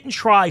didn't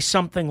try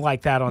something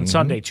like that on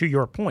Sunday, to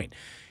your point.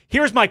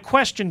 Here's my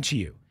question to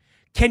you.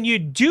 Can you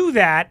do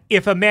that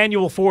if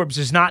Emmanuel Forbes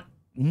is not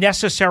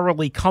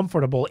necessarily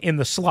comfortable in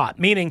the slot?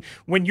 Meaning,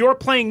 when you're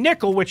playing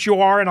nickel, which you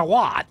are in a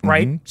lot,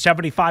 right?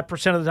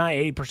 75% of the time,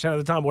 80% of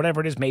the time, whatever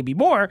it is, maybe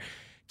more.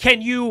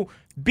 Can you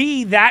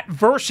be that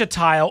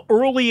versatile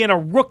early in a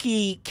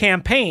rookie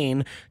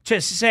campaign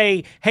to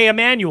say, hey,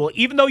 Emmanuel,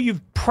 even though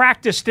you've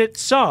practiced it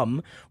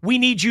some, we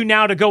need you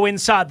now to go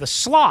inside the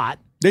slot?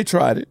 They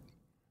tried it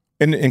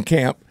in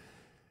camp.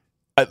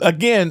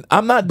 again,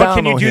 I'm not But down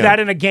can you on do him. that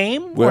in a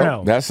game? Well, or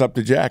no? that's up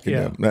to Jack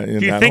and them.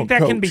 Do you think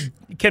that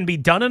can be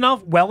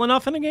done well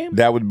enough in a game?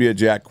 That would be a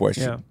Jack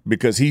question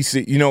because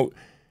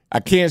I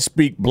can't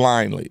speak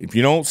blindly. If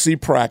you don't see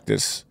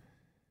practice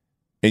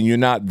and you're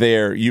not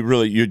there,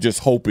 you're just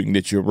hoping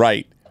that you're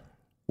right.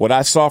 What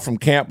I saw from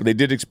camp, they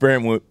did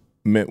experiment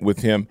with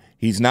him.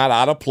 He's not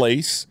out of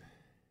place.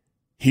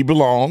 He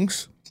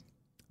belongs.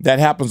 That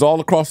happens all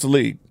across the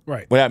league.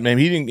 Right. What happened to him?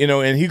 He didn't,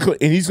 and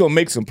he's going to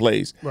make some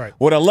plays. Right.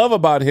 What I love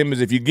about him is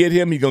if you get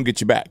him, he's going to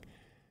get you back.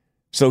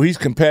 So he's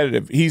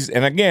competitive.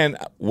 And again,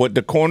 what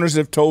the corners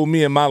have told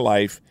me in my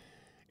life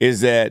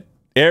is that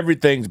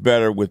everything's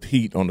better with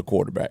heat on the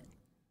quarterback.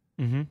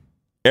 Mm-hmm.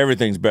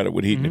 Everything's better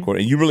with heat in the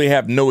quarterback. And you really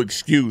have no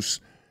excuse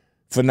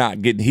for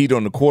not getting heat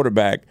on the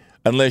quarterback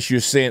unless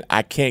you're saying,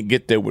 I can't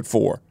get there with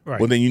 4. Right.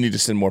 Well, then you need to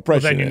send more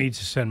pressure. Well, then you need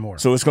to send more.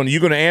 So you're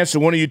going to answer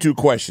one of your 2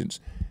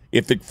 questions.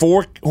 If the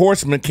 4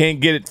 horsemen can't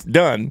get it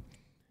done,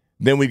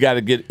 then we got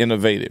to get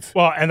innovative.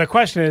 Well, and the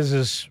question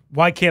is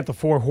why can't the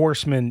 4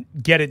 horsemen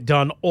get it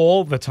done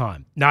all the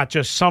time, not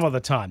just some of the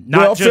time,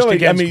 not just Philly,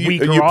 against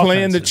weaker you're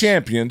playing offenses. the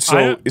champion,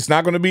 so it's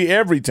not going to be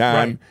every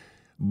time. Right.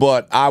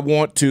 But I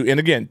want to, and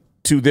again,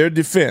 to their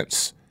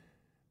defense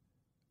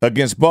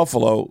against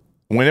Buffalo,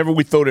 whenever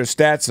we throw their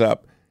stats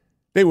up,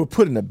 they were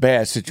put in a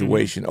bad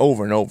situation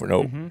over and over and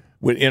over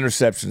with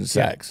interceptions and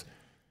sacks. Yeah.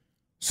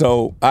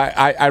 So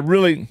I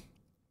really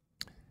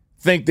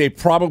think they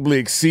probably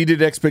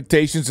exceeded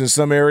expectations in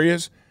some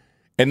areas,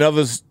 and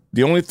others,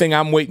 the only thing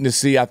I'm waiting to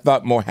see, I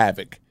thought more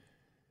havoc.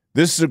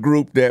 This is a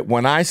group that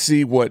when I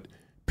see what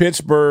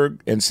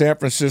Pittsburgh and San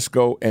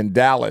Francisco and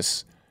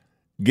Dallas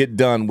get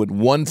done with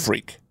 1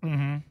 freak,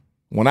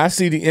 when I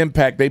see the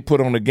impact they put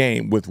on the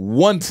game with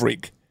 1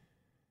 freak,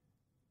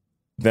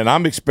 then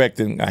I'm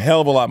expecting a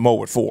hell of a lot more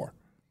with 4.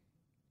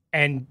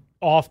 And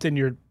often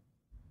you're,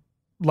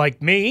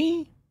 like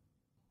me,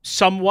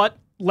 somewhat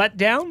let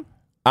down?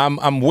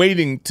 I'm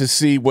waiting to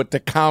see what the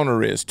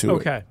counter is to it.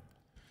 Okay.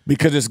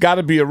 Because it's got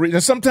to be a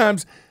reason.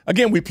 Sometimes,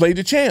 again, we play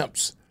the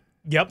champs.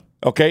 Yep.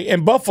 Okay,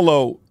 and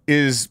Buffalo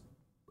is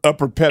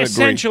upper pedigree.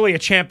 Essentially a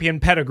champion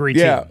pedigree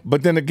team. Yeah,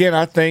 but then again,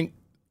 I think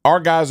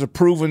our guys have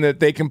proven that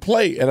they can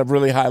play at a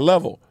really high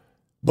level,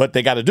 but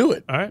they got to do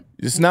it. All right.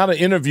 It's not an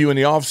interview in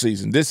the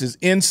offseason. This is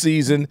in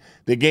season.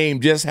 The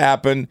game just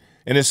happened,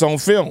 and it's on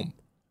film.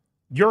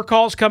 Your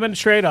call's coming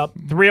straight up,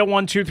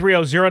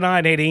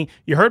 301-230-0980.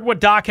 You heard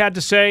what Doc had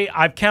to say.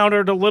 I've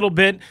countered a little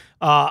bit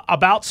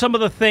about some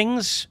of the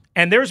things,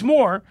 and there's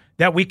more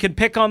that we can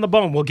pick on the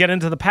bone. We'll get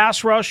into the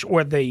pass rush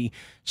or the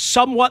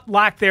somewhat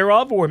lack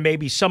thereof, or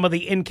maybe some of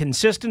the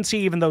inconsistency,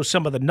 even though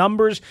some of the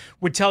numbers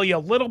would tell you a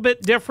little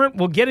bit different.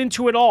 We'll get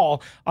into it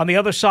all on the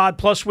other side,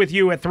 plus with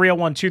you at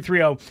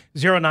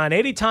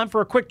 301-230-0980. Time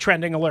for a quick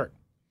trending alert.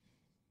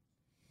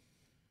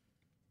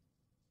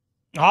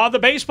 The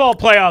baseball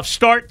playoffs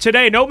start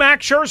today. No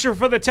Max Scherzer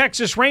for the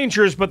Texas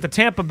Rangers, but the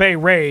Tampa Bay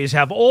Rays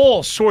have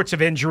all sorts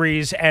of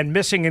injuries and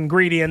missing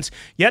ingredients,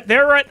 yet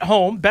they're at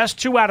home. Best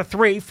 2 out of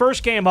 3.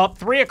 First game up,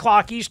 3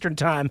 o'clock Eastern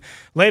time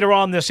later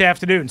on this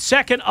afternoon.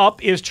 Second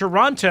up is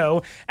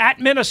Toronto at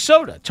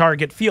Minnesota,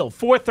 Target Field.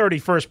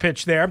 4:30 first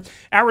pitch there.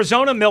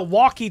 Arizona,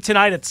 Milwaukee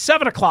tonight at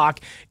 7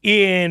 o'clock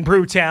in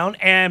Brewtown.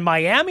 And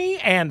Miami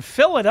and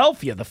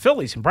Philadelphia, the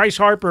Phillies and Bryce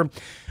Harper,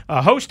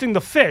 hosting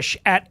the Fish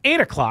at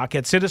 8 o'clock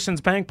at Citizens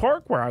Bank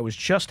Park, where I was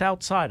just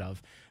outside of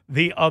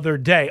the other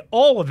day.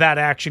 All of that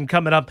action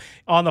coming up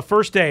on the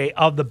first day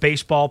of the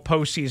baseball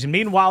postseason.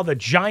 Meanwhile, the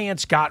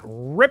Giants got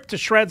ripped to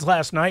shreds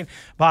last night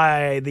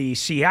by the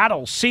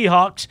Seattle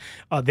Seahawks.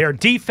 Their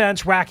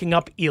defense racking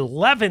up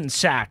 11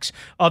 sacks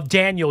of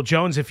Daniel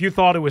Jones. If you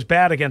thought it was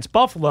bad against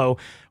Buffalo,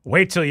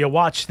 wait till you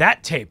watch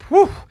that tape.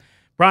 Whew.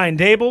 Brian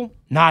Daboll,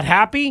 not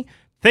happy.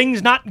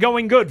 Things not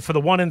going good for the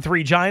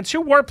 1-3 Giants,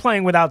 who were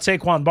playing without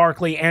Saquon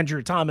Barkley,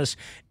 Andrew Thomas,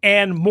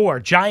 and more.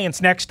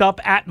 Giants next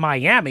up at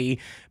Miami.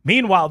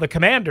 Meanwhile, the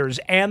Commanders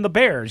and the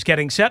Bears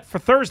getting set for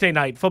Thursday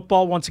night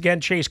football. Once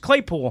again, Chase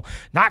Claypool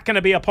not going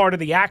to be a part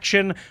of the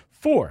action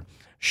for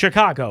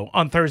Chicago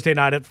on Thursday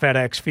night at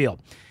FedEx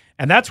Field.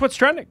 And that's what's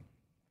trending.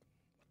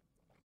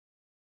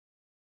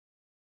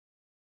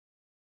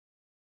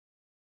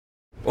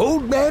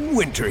 Old Man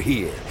Winter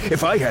here.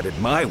 If I had it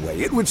my way,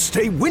 it would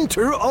stay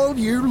winter all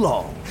year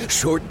long.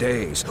 Short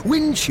days,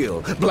 wind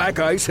chill, black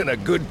ice, and a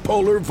good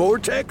polar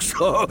vortex.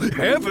 Oh,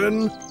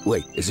 heaven!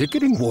 Wait, is it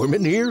getting warm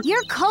in here?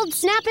 Your cold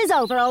snap is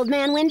over, Old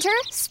Man Winter.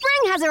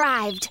 Spring has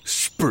arrived.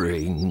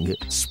 Spring.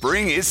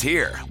 Spring is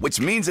here,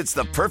 which means it's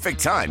the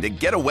perfect time to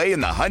get away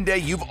in the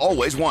Hyundai you've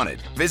always wanted.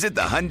 Visit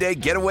the Hyundai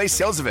Getaway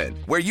Sales Event,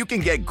 where you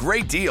can get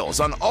great deals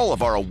on all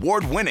of our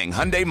award-winning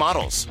Hyundai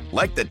models,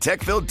 like the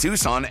tech-filled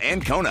Tucson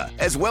and Kona,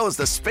 as well as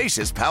the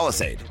spacious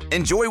Palisade.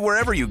 Enjoy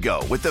wherever you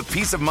go with the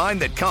peace of mind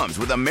that comes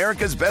with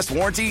America's best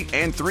warranty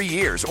and 3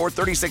 years or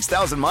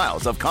 36,000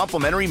 miles of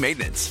complimentary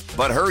maintenance.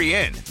 But hurry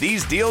in,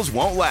 these deals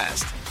won't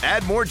last.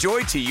 Add more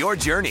joy to your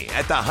journey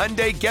at the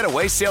Hyundai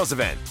Getaway Sales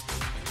Event.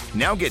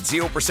 Now get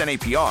 0%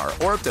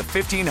 APR or up to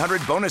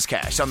 $1,500 bonus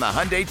cash on the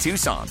Hyundai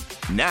Tucson.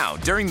 Now,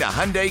 during the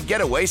Hyundai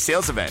Getaway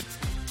Sales Event.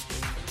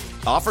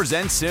 Offers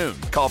end soon.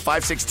 Call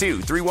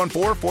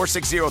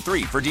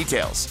 562-314-4603 for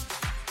details.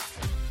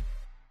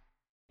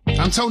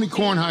 I'm Tony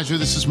Kornheiser.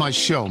 This is my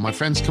show. My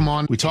friends come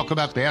on. We talk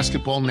about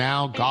basketball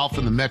now, golf,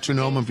 and the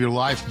metronome of your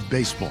life,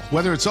 baseball.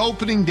 Whether it's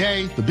opening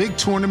day, the big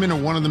tournament, or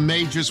one of the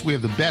majors, we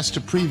have the best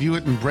to preview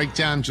it and break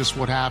down just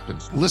what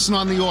happens. Listen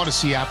on the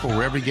Odyssey app or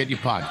wherever you get your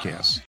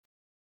podcasts.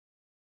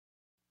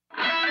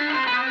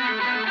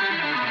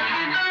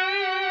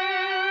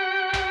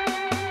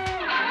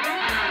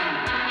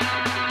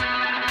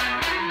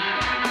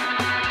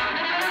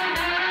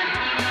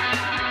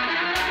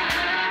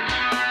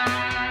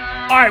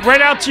 All right,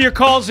 right out to your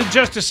calls in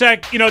just a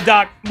sec. You know,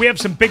 Doc, we have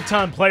some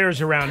big-time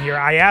players around here.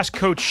 I asked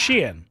Coach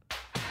Sheehan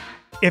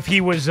if he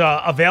was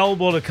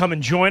available to come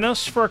and join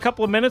us for a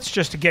couple of minutes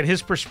just to get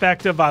his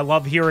perspective. I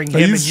love hearing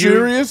him and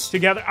you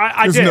together.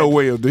 I did. There's no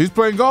way he'll do. He's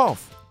playing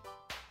golf.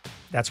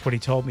 That's what he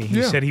told me.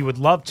 He said he would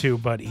love to,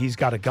 but he's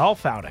got a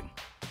golf outing.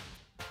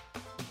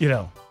 You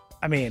know,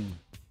 I mean,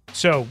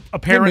 so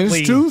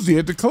apparently it's Tuesday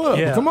at the club.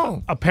 Yeah, Come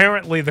on.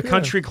 Apparently the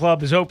country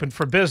club is open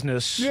for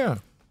business. Yeah.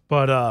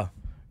 But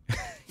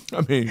I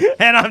mean,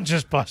 and I'm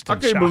just busting. I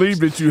can't shots. believe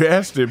that you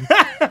asked him.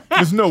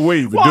 There's no way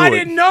he would do it. I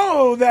didn't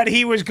know that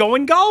he was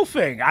going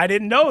golfing. I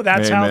didn't know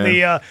that's how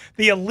the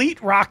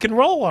elite rock and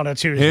roll on a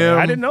Tuesday.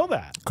 I didn't know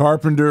that.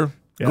 Carpenter,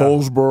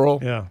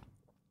 Goldsboro. Yeah.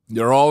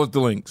 They're all at the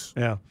links.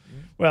 Yeah.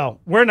 Well,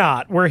 we're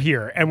not. We're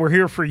here, and we're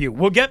here for you.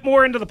 We'll get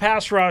more into the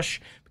pass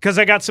rush because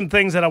I got some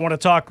things that I want to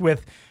talk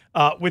with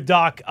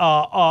Doc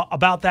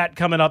about that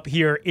coming up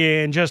here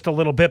in just a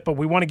little bit. But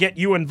we want to get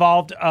you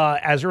involved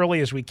as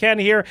early as we can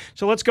here.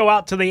 So let's go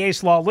out to the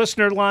Ace Law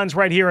listener lines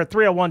right here at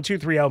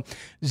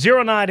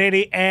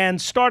 301-230-0980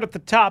 and start at the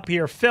top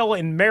here. Phil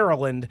in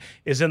Maryland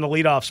is in the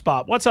leadoff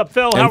spot. What's up,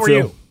 Phil? How are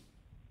you?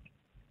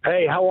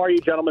 Hey, how are you,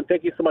 gentlemen?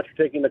 Thank you so much for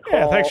taking the call.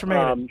 Yeah, thanks for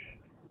making it.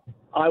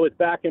 I was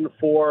back and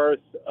forth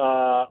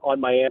on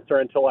my answer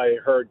until I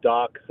heard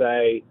Doc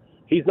say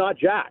he's not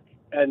Jack,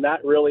 and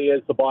that really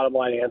is the bottom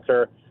line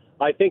answer.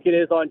 I think it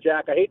is on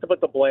Jack. I hate to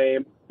put the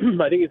blame.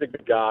 I think he's a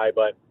good guy,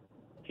 but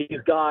he's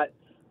in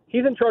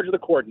charge of the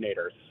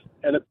coordinators,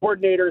 and the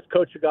coordinators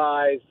coach the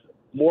guys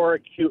more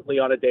acutely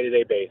on a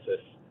day-to-day basis.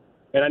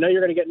 And I know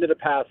you're going to get into the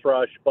pass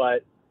rush,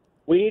 but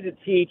we need to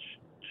teach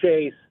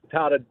Chase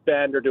how to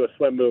bend or do a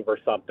swim move or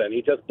something.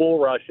 He just bull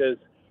rushes,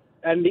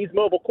 and these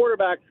mobile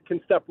quarterbacks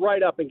can step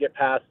right up and get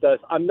past us.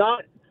 I'm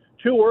not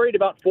too worried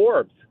about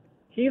Forbes.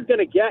 He's going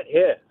to get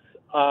his.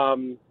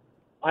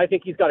 I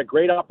think he's got a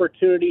great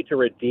opportunity to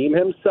redeem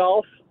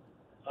himself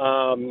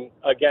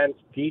against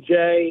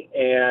DJ,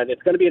 and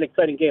it's going to be an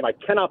exciting game. I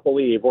cannot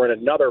believe we're in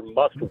another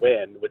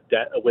must-win with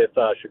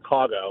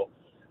Chicago.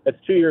 It's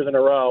 2 years in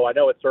a row. I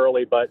know it's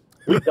early, but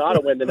we've got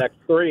to win the next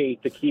three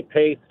to keep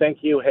pace.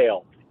 Thank you,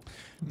 Hale.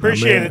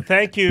 Appreciate it.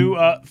 Thank you,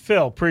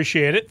 Phil.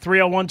 Appreciate it.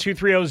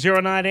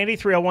 301-230-0980,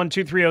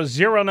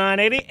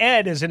 301-230-0980.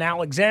 Ed is in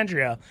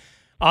Alexandria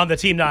on the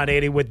Team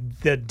 980 with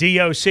the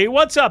DOC.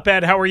 What's up,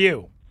 Ed? How are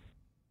you?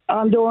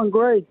 I'm doing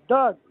great.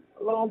 Doug,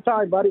 long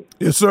time, buddy.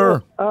 Yes,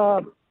 sir.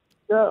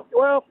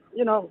 Well,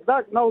 you know,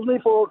 Doug knows me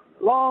for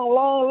a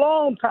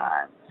long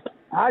time.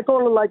 I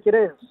call it like it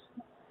is.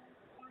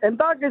 And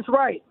Doug is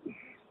right.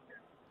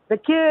 The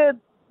kid,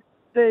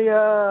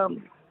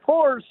 the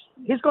horse,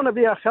 he's going to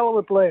be a hell of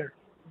a player.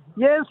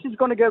 Yes, he's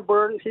going to get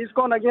burned. He's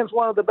going against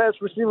one of the best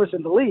receivers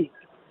in the league.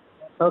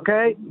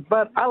 Okay?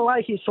 But I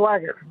like his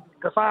swagger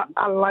because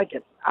I like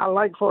it. I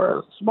like for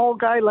a small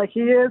guy like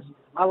he is,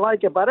 I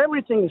like it, but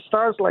everything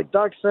starts, like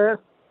Doug said,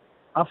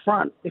 up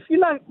front. If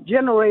you're not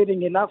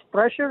generating enough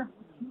pressure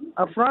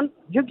up front,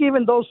 you're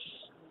giving those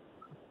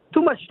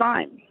too much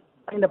time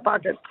in the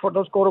pocket for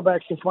those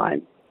quarterbacks to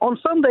find. On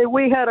Sunday,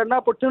 we had an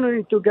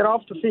opportunity to get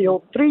off the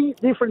field 3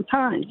 different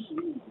times.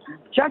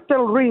 Jack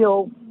Del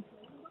Rio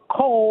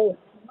called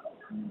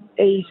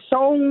a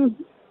zone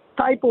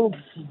type of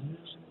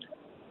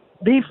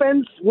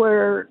defense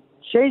where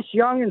Chase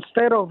Young,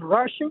 instead of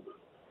rushing,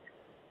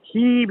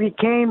 he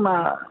became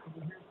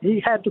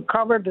he had to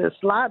cover the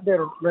slot,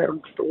 the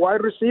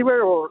wide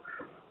receiver or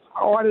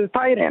the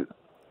tight end.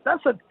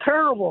 That's a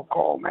terrible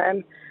call,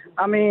 man.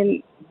 I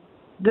mean,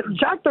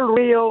 Jack Del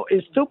Rio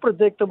is too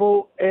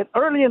predictable. And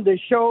early in the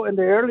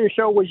earlier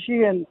show with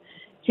Sheehan,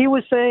 he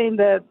was saying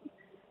that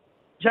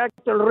Jack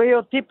Del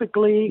Rio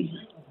typically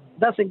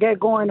doesn't get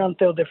going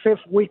until the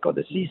 5th week of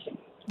the season.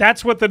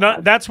 That's what the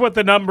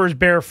numbers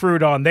bear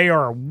fruit on. They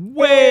are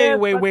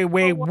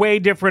way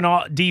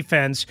different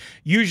defense,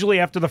 usually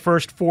after the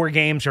first 4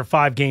 games or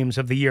 5 games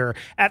of the year,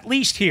 at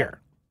least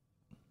here.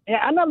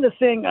 Yeah, another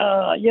thing,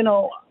 you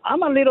know,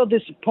 I'm a little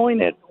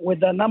disappointed with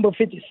the number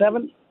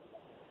 57.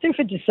 I think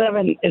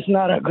 57 is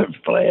not a good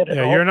player at all.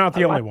 Yeah, you're not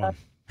the only one.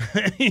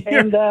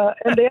 And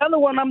the other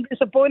one I'm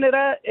disappointed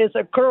at is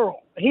a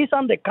Curl. He's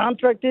on the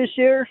contract this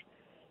year.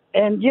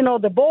 And, you know,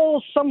 the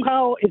ball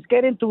somehow is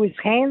getting to his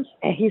hands,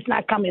 and he's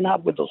not coming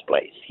up with those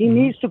plays. He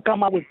needs to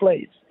come up with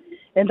plays.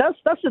 And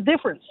that's the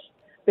difference.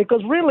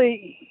 Because,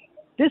 really,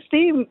 this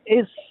team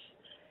is,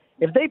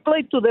 if they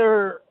play to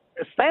their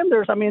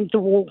standards, I mean,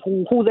 to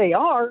who they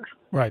are,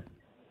 right?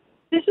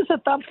 this is a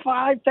top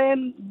 5,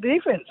 10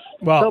 defense.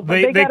 Well, So,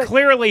 they gotta-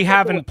 clearly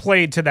haven't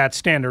played to that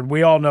standard.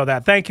 We all know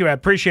that. Thank you. I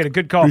appreciate it.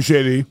 Good call.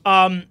 Appreciate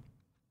it.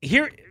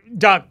 Here,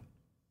 Doc,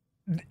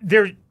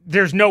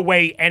 there's no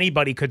way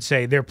anybody could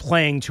say they're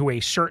playing to a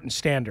certain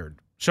standard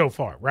so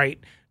far, right?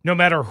 No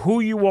matter who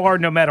you are,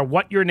 no matter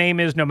what your name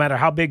is, no matter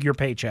how big your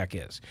paycheck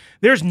is.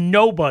 There's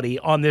nobody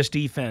on this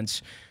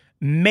defense,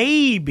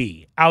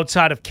 maybe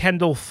outside of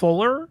Kendall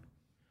Fuller,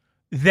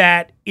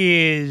 that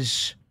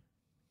is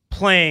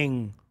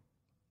playing,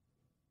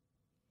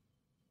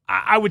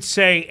 I would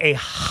say, a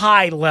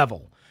high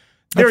level.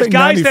 There's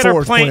guys that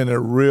are playing at a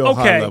real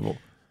high level.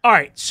 All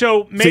right,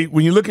 so see,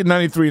 when you look at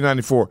 93 and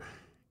 94,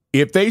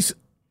 if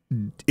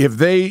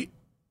they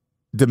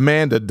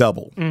demand a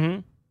double,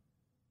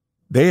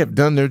 they have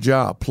done their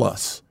job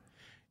plus.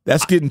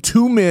 That's getting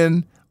 2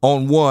 men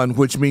on 1,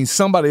 which means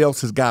somebody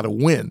else has got to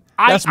win.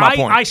 That's my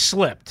point. I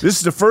slipped. This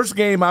is the first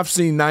game I've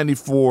seen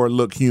 94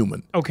 look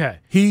human. Okay.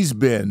 He's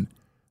been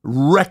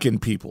wrecking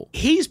people.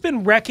 He's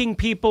been wrecking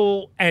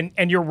people, and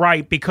you're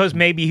right, because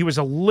maybe he was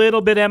a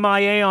little bit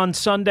MIA on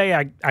Sunday.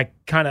 I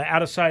kind of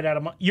out of sight, out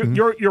of mind.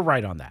 You're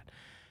right on that.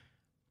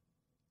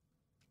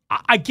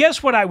 I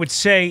guess what I would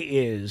say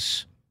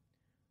is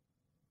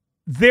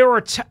there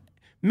are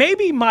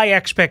maybe my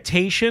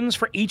expectations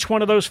for each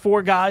one of those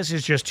 4 guys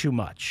is just too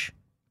much.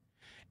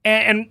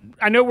 And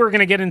I know we're going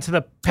to get into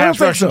the pass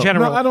rush in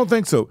general. No, I don't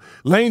think so.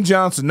 Lane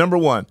Johnson, number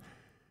 1.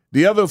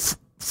 The other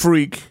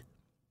freak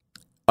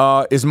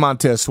is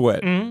Montez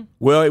Sweat.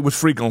 Well, it was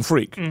freak on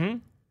freak.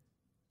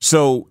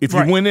 So if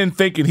you went in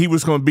thinking he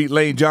was going to beat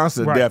Lane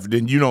Johnson to death,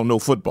 then you don't know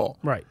football.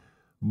 Right.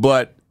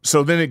 But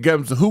so then it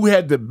comes to who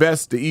had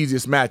the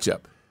easiest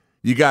matchup.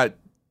 You got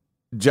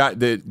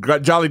the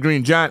Jolly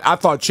Green Giant. I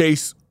thought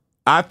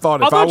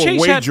if I were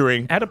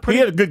wagering, he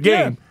had a good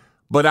game. Yeah.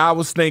 But I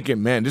was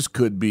thinking, man, this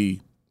could be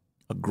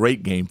a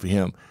great game for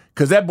him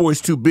because that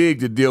boy's too big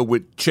to deal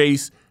with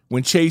Chase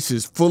when Chase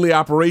is fully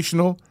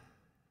operational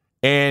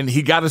and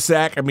he got a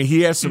sack. I mean,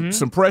 he has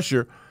some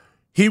pressure.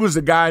 He was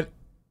the guy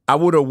I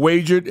would have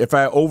wagered if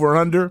I over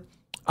under.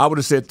 I would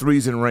have said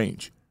 3's in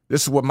range.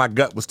 This is what my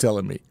gut was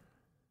telling me.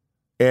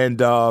 And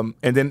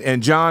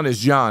John is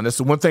John. That's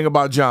the one thing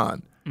about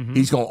John.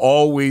 He's going to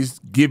always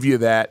give you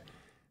that.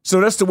 So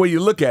that's the way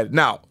you look at it.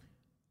 Now,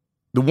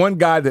 the one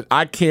guy that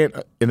I can't,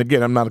 and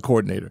again, I'm not a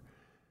coordinator,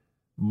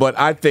 but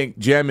I think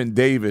Jamin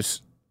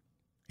Davis,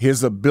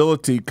 his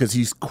ability, because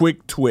he's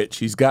quick twitch,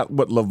 he's got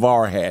what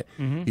LeVar had.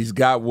 He's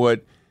got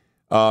what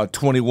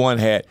 21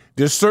 had.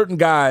 There's certain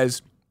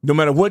guys, no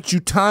matter what you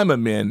time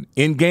them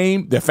in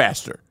game, they're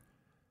faster.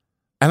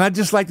 And I'd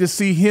just like to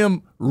see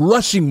him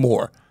rushing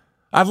more.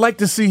 I'd like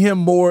to see him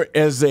more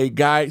as a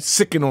guy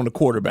sicking on the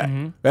quarterback.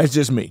 That's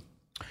just me.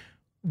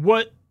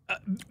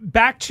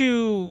 Back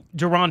to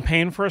Daron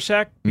Payne for a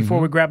sec before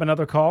we grab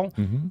another call.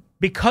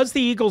 Because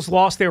the Eagles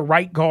lost their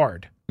right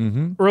guard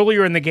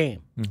earlier in the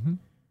game,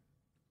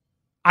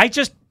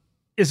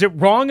 is it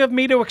wrong of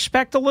me to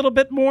expect a little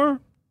bit more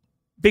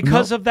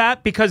because of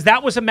that? Because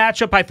that was a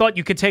matchup I thought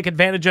you could take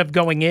advantage of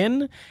going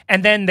in,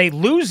 and then they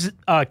lose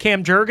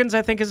Cam Jurgens,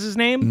 I think is his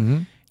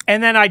name,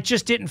 and then I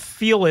just didn't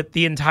feel it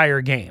the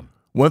entire game.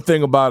 One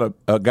thing about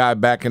a guy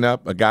backing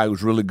up, a guy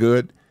who's really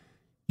good,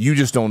 you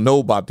just don't know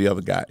about the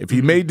other guy. If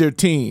he made their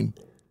team,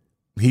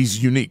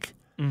 he's unique.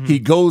 He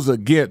goes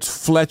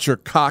against Fletcher,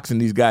 Cox,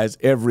 and these guys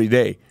every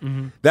day.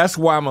 That's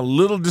why I'm a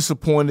little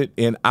disappointed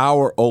in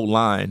our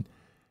O-line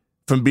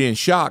from being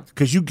shocked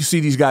because you can see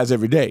these guys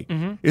every day.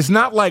 It's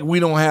not like we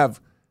don't have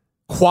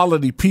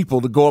quality people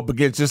to go up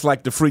against just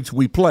like the freaks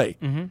we play.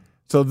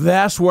 So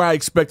that's where I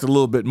expect a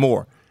little bit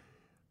more.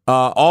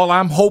 All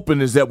I'm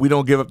hoping is that we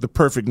don't give up the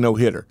perfect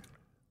no-hitter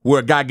where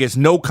a guy gets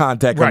no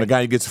contact on the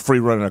guy who gets a free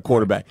run on a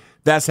quarterback.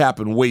 That's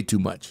happened way too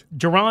much.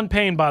 Daron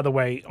Payne, by the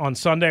way, on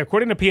Sunday,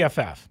 according to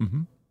PFF,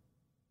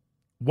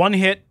 1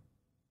 hit,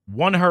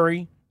 1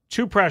 hurry,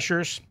 2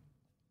 pressures,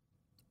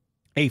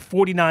 a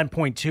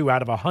 49.2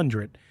 out of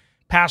 100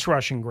 pass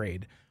rushing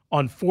grade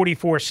on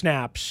 44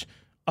 snaps,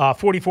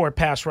 44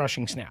 pass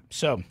rushing snaps.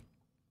 So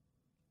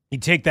you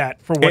take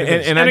that for what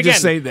it is. And I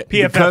just say that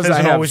PFF because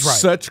I have always right.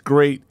 such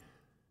great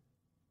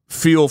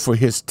feel for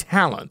his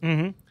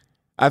talent,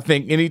 I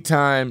think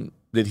anytime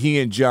that he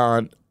and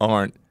John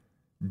aren't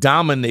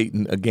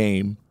dominating a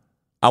game,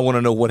 I want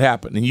to know what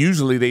happened. And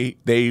usually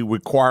they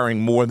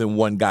requiring more than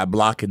one guy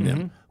blocking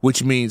them,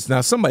 which means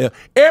now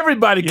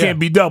everybody can't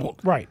be doubled.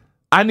 Right.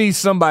 I need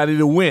somebody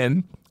to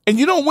win. And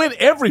you don't win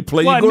every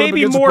play. Well, you go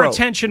maybe up more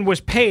attention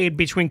was paid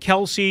between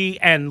Kelsey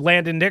and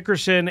Landon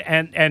Dickerson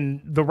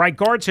and the right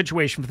guard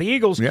situation for the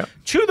Eagles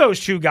to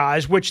those 2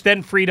 guys, which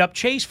then freed up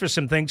Chase for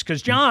some things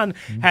because John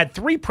had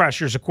 3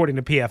 pressures, according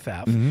to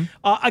PFF.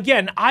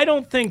 Again, I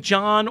don't think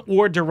John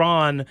or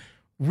Daron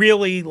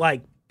really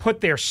put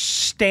their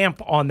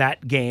stamp on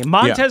that game.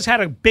 Montez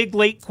had a big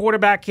late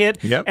quarterback hit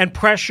and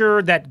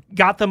pressure that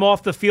got them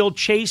off the field.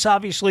 Chase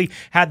obviously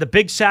had the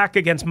big sack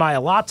against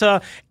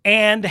Mailata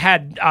and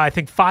had, I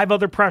think, 5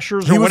 other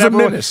pressures or whatever. He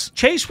was a menace.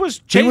 Chase was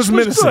good.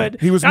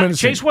 He was menacing.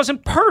 Chase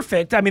wasn't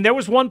perfect. I mean, there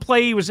was one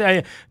play he was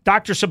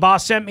Dr.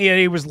 Sabah sent me, and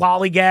he was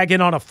lollygagging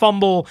on a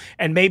fumble,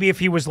 and maybe if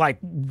he was like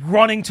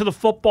running to the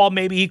football,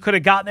 maybe he could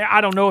have gotten there.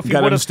 I don't know if he would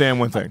have. You got to understand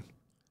one thing.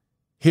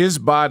 His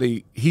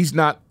body, he's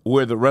not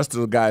where the rest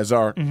of the guys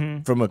are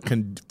from a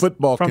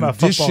football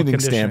conditioning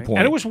standpoint.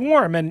 And it was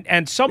warm,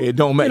 and some it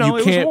don't matter.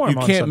 You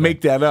can't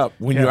make that up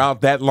when you're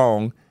out that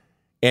long.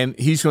 And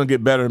he's going to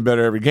get better and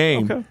better every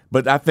game. Okay.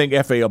 But I think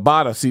F.A.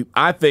 Abada,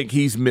 I think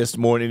he's missed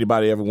more than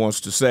anybody ever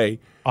wants to say.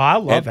 Oh, I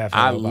love F.A.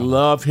 I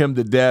love him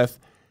to death.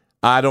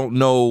 I don't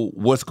know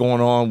what's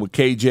going on with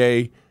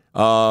KJ.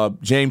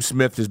 James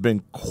Smith has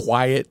been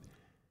quiet.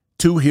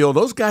 Hill,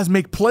 those guys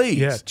make plays.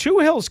 Yeah,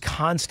 Hill's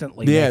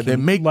constantly they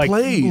make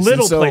plays.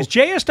 Little plays.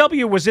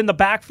 JSW was in the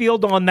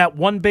backfield on that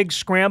one big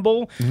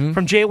scramble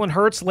from Jalen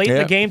Hurts late in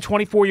the game,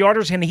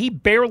 24-yarders, and he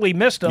barely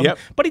missed him,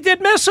 but he did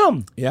miss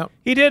him. Yeah,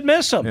 he did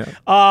miss him.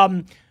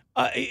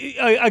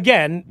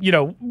 Again,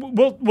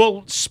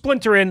 we'll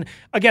splinter in.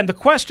 Again, the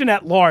question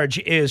at large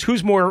is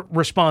who's more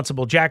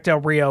responsible, Jack Del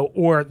Rio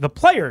or the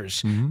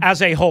players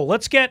as a whole?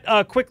 Let's get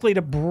quickly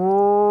to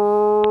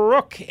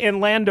Brooke in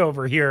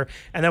Landover here,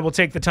 and then we'll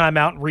take the time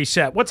out and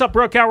reset. What's up,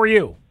 Brooke? How are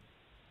you?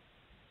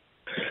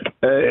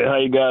 Hey, how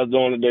you guys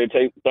doing today?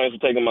 Thanks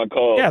for taking my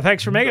call. Yeah,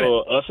 thanks for making it.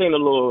 I seen a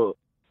little,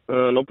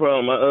 no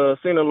problem. I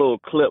seen a little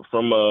clip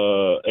from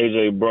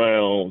A.J.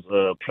 Brown's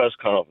press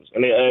conference,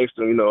 and they asked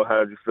him,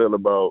 how'd you feel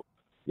about,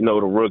 the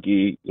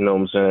rookie,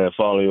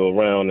 following you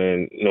around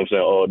and,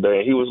 all day.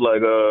 And he was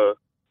like,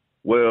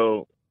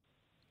 well,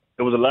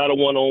 it was a lot of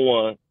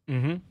one-on-one,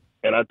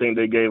 and I think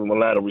they gave him a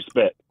lot of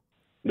respect.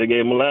 They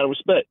gave him a lot of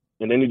respect,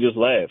 and then he just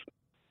laughed.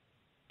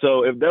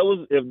 So if that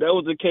was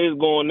the case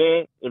going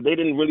in, if they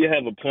didn't really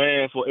have a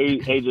plan for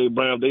A.J.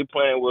 Brown, their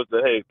plan was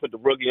to, hey, put the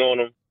rookie on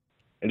him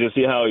and just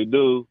see how he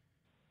do,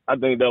 I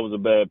think that was a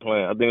bad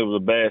plan. I think it was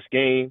a bad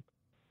scheme.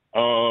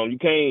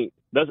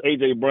 That's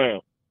A.J. Brown.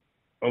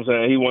 I'm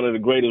saying he's one of the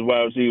greatest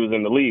wide receivers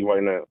in the league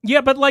right now.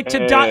 Yeah, but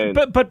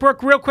but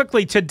Brooke, real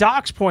quickly, to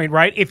Doc's point,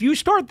 right? If you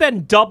start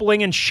then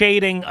doubling and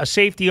shading a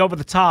safety over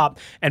the top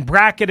and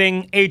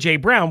bracketing A.J.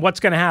 Brown, what's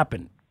going to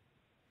happen?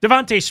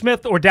 Devontae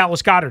Smith or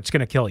Dallas Goedert's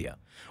going to kill you.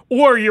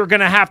 Or you're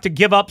going to have to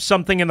give up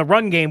something in the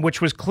run game, which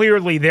was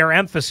clearly their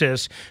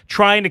emphasis,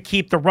 trying to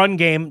keep the run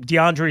game,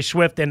 DeAndre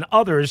Swift and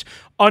others,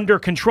 under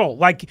control.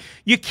 Like,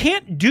 you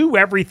can't do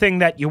everything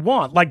that you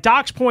want. Like,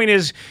 Doc's point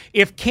is,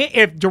 if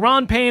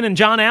Daron Payne and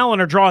John Allen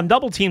are drawing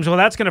double teams, well,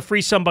 that's going to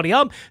free somebody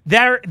up.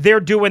 They're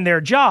doing their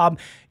job.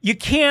 You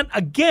can't,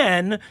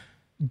 again,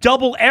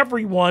 double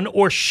everyone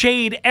or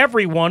shade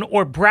everyone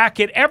or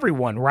bracket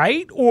everyone,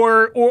 right?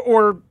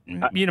 Or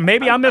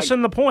maybe I'm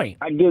missing the point.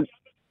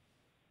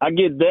 I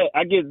get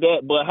that,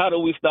 but how do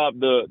we stop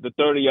the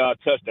 30-yard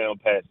touchdown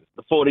passes,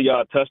 the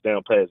 40-yard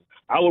touchdown passes?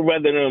 I would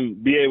rather them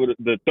be able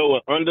to throw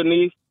it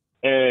underneath,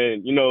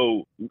 and,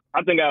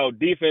 I think our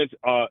defense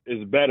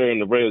is better in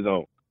the red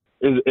zone.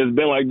 It's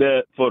been like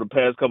that for the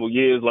past couple of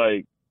years.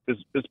 Like,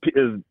 it's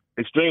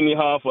extremely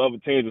hard for other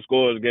teams to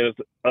score against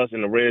us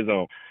in the red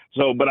zone.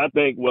 So, but I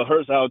think what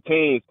hurts our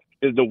teams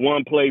is the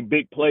one-play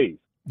big plays.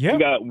 Yeah, we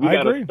got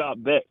to stop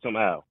that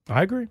somehow.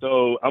 I agree.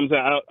 So I'm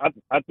saying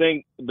I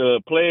think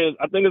the players,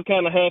 I think it's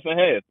kind of half and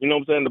half. You know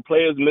what I'm saying? The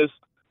players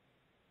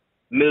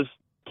miss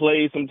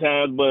plays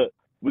sometimes, but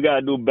we got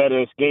to do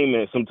better in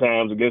scheming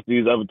sometimes against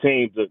these other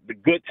teams, the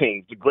good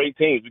teams, the great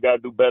teams. We got to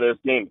do better in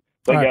scheming.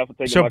 Thank you for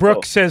taking so my Brooke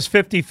call. says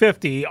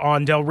 50-50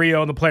 on Del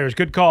Rio and the players.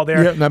 Good call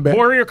there. Yeah, not bad.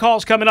 More of your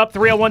calls coming up,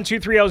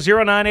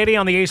 301-230-0980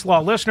 on the Ace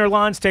Law listener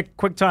lines. Take a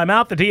quick time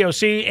out. The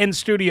DOC in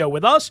studio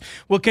with us.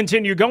 We'll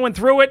continue going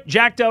through it.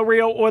 Jack Del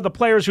Rio or the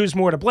players, who's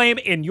more to blame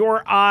in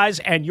your eyes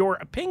and your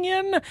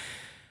opinion?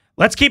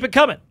 Let's keep it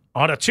coming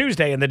on a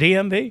Tuesday in the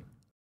DMV.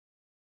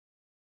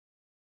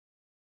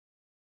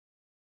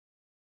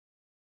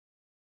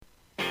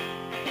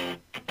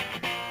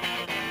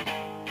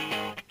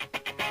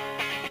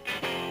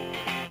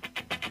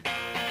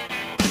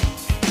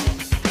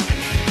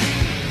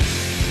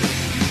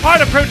 All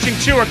right, approaching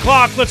 2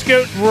 o'clock. Let's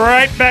go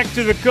right back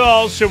to the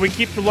calls so we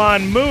keep the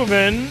line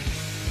moving.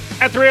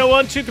 At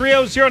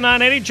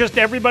 301-230-0980, just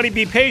everybody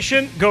be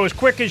patient. Go as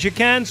quick as you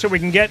can so we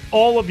can get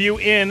all of you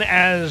in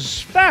as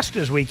fast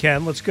as we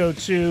can. Let's go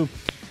to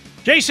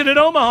Jason in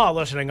Omaha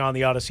listening on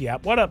the Odyssey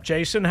app. What up,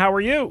 Jason? How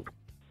are you?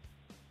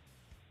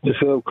 What's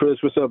up, Chris?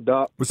 What's up,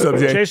 Doc? What's up,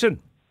 Jay? Jason?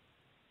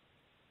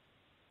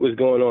 What's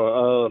going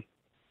on?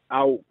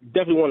 I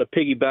definitely want to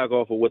piggyback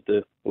off of what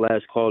the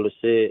last caller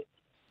said.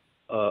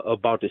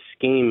 About the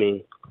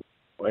scheming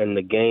and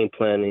the game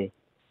planning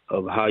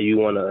of how you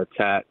want to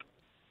attack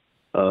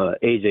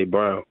A.J.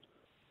 Brown.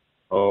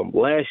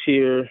 Last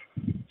year,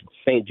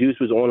 St. Juice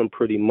was on him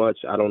pretty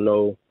much. I don't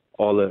know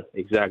all the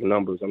exact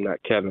numbers. I'm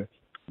not Kevin.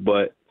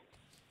 But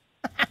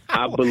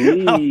I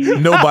believe...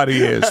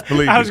 Nobody is,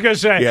 believe me. I was going to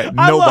say. Yeah,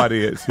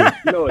 nobody is.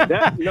 No,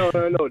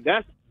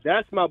 that's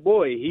that's my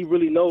boy. He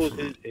really knows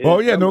his Oh,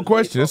 yeah, no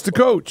question. It's the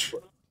coach.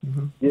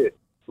 Yeah.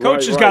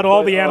 Coach has got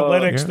all the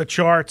analytics, the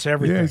charts,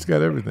 everything. Yeah, he's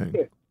got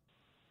everything.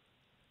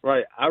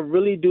 Right. I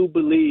really do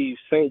believe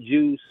St.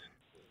 Juice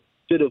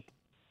should have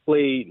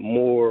played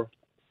more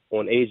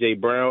on A.J.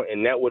 Brown,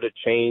 and that would have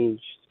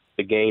changed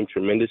the game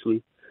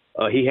tremendously.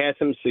 He had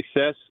some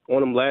success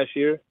on him last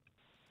year,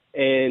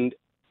 and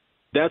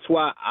that's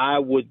why I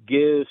would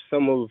give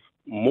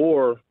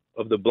more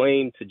of the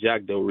blame to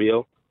Jack Del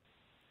Rio,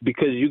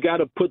 because you got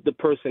to put the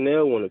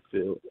personnel on the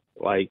field.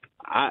 Like,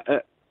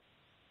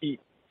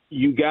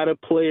 you got a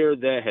player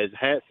that has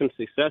had some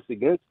success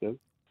against him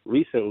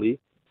recently,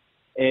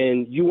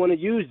 and you want to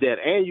use that,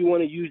 and you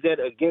want to use that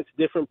against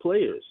different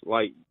players.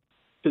 Like,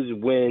 because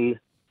when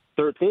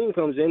 13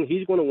 comes in,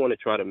 he's going to want to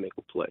try to make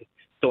a play.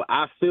 So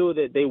I feel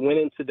that they went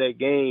into that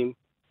game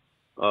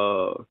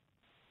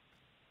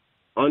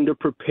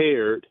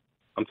underprepared.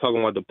 I'm talking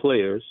about the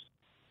players.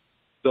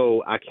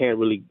 So I can't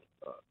really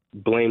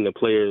blame the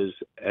players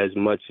as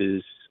much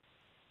as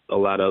a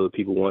lot of other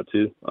people want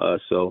to.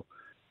 So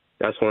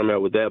that's where I'm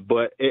at with that.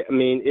 But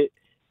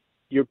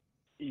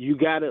you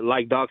got to,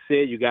 like Doc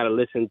said, you got to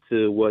listen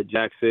to what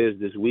Jack says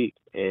this week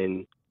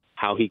and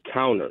how he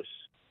counters.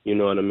 You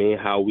know what I mean?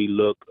 How we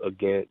look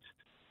against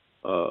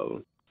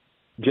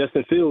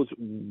Justin Fields,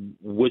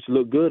 which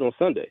looked good on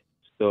Sunday.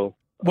 So.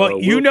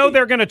 Well,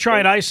 they're going to try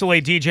and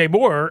isolate DJ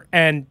Moore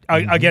and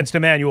against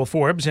Emmanuel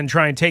Forbes and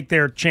try and take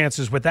their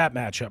chances with that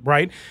matchup,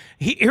 right?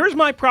 Here's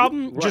my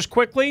problem, just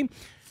quickly,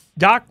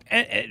 Doc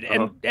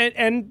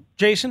and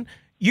Jason.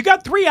 You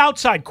got 3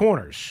 outside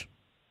corners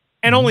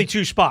and only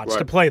 2 spots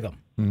to play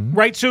them,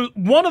 right? So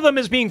one of them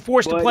is being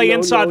forced to play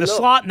inside the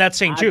slot, and that's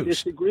St. Juice. I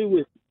disagree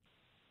with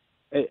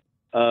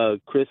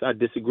Chris. I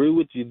disagree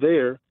with you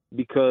there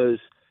because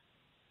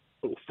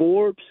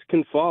Forbes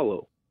can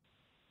follow.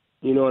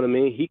 You know what I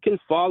mean? He can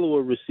follow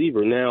a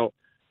receiver. Now,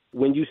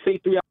 when you say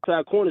 3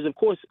 outside corners, of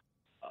course,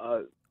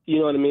 you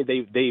know what I mean?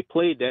 They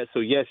played that,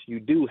 so yes, you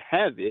do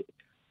have it.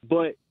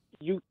 But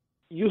you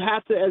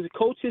have to, as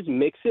coaches,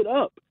 mix it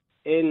up.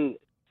 And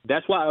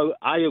that's why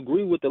I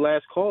agree with the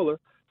last caller.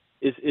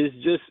 It's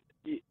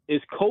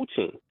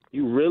coaching.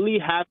 You really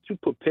have to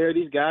prepare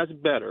these guys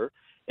better.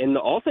 And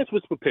the offense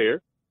was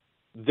prepared.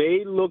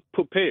 They looked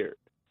prepared.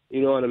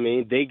 You know what I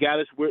mean? They got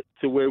us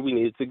to where we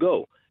needed to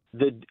go.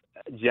 The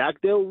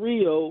Jack Del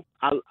Rio,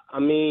 I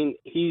mean,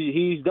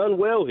 he's done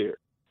well here,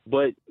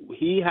 but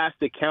he has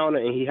to counter,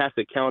 and he has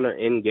to counter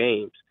in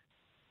games.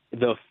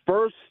 The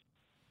first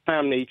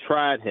time they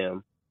tried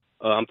him,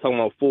 I'm talking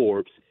about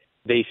Forbes,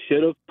 they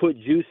should have put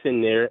Juice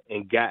in there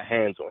and got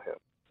hands on him.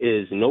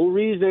 There's no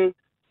reason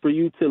for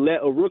you to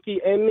let a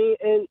rookie,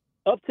 and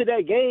up to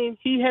that game,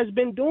 he has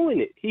been doing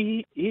it.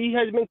 He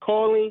has been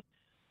calling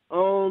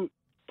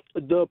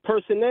the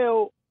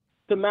personnel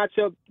to match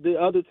up the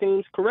other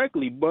teams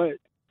correctly, but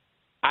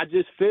I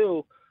just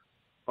feel,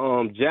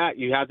 Jack,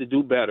 you have to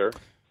do better.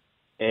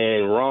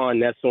 And Ron,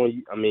 that's on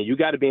you. I mean, you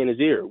got to be in his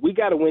ear. We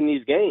got to win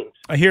these games.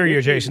 I hear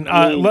you, Jason.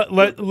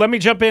 Let me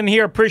jump in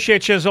here.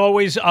 Appreciate you as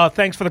always.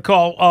 Thanks for the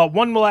call.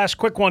 One last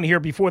quick one here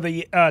before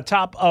the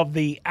top of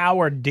the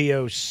hour,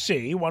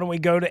 DOC. Why don't we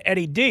go to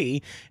Eddie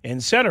D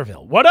in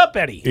Centerville? What up,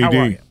 Eddie? How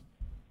are you?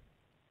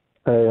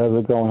 Hey, how's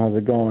it going?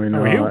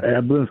 How are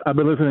you? I've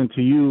been listening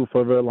to you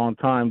for a very long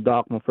time,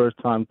 Doc. My first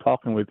time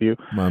talking with you.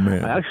 My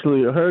man. I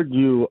actually heard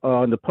you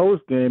on the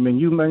post game, and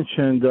you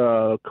mentioned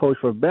Coach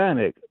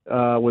Verbanek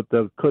with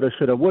the coulda,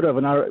 shoulda, woulda.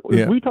 Now,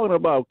 yeah. we talking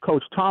about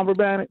Coach Tom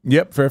Verbanek?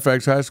 Yep,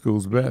 Fairfax High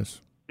School's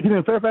best. He's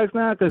in Fairfax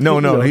now?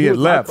 No, he had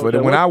left.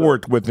 But when I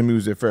worked with him, he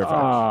was at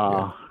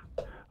Fairfax.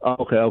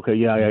 Okay,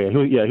 yeah. He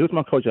was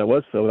my coach at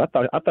Westfield. I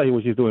thought he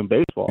was just doing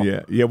baseball.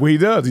 Yeah. Well, he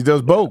does. He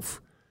does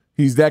both.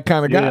 He's that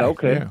kind of guy. Yeah,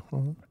 okay.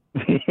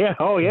 Yeah. Yeah.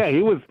 Oh, yeah.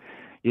 He was.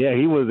 Yeah,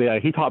 he was.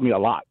 He taught me a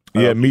lot.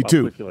 Yeah, me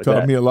too.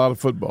 Taught me a lot of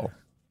football.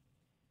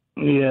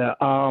 Yeah.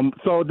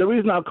 So the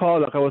reason I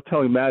called, like I was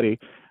telling Maddie,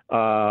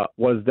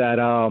 was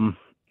that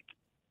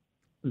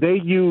they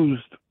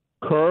used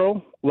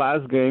Curl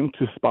last game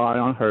to spy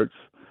on Hurts.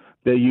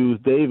 They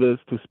used Davis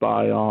to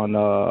spy on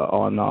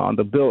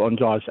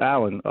Josh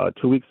Allen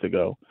 2 weeks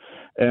ago.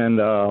 And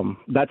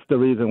that's the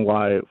reason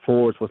why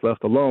Forbes was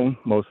left alone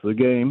most of the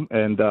game.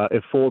 And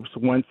if Forbes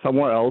went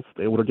somewhere else,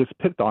 they would have just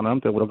picked on him.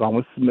 They would have gone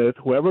with Smith.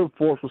 Whoever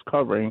Forbes was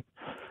covering,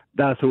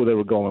 that's who they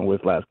were going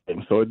with last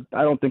game. So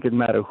I don't think it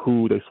mattered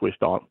who they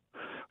switched on.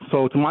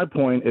 So to my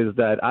point is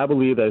that I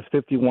believe that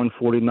it's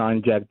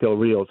 51-49 Jack Del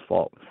Rio's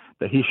fault,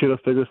 that he should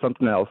have figured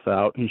something else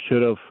out. He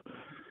should have,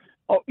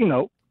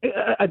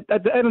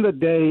 at the end of the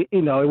day,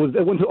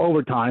 it went to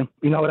overtime.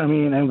 You know what I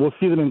mean? And we'll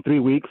see them in 3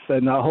 weeks,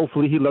 and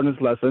hopefully he learned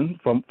his lesson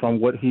from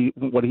what he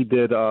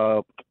did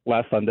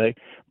last Sunday.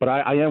 But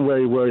I am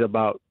very worried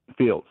about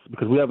Fields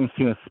because we haven't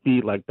seen a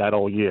speed like that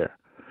all year.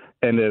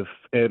 And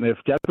if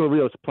Jack Del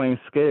Rio is playing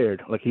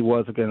scared like he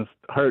was against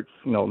Hurts,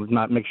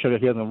 not make sure that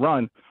he doesn't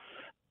run,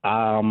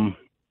 I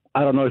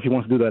don't know if he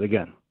wants to do that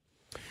again.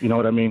 You know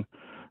what I mean?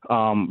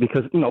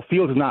 Because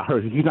Fields is not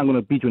hurt. He's not going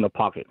to beat you in the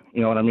pocket.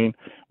 You know what I mean?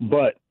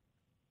 But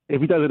if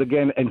he does it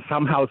again and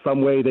somehow,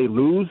 some way they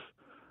lose,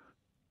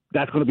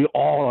 that's going to be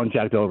all on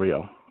Jack Del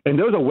Rio. And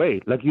there's a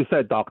way, like you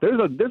said, Doc. There's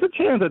a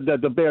chance that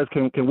the Bears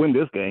can win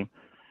this game.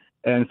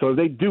 And so if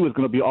they do, it's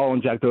going to be all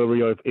on Jack Del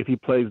Rio if he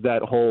plays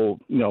that whole,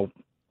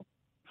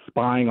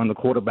 spying on the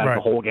quarterback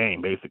the whole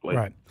game, basically.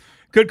 Right.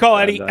 Good call,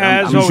 Eddie.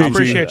 As always,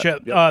 appreciate you.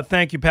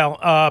 Thank you, pal.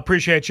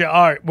 Appreciate you.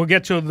 All right, we'll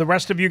get to the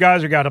rest of you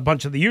guys. We got a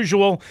bunch of the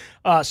usual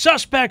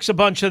suspects, a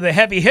bunch of the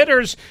heavy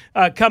hitters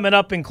coming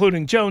up,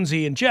 including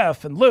Jonesy and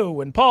Jeff and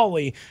Lou and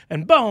Paulie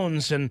and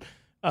Bones and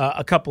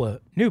a couple of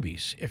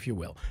newbies, if you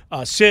will.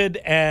 Sid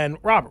and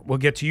Robert. We'll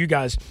get to you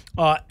guys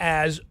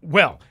as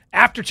well.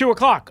 After 2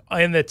 o'clock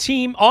on the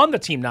Team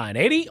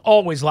 980,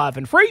 always live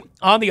and free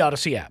on the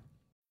Odyssey app.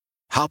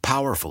 How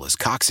powerful is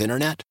Cox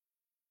Internet?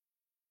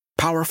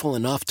 Powerful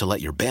enough to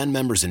let your band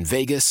members in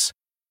Vegas,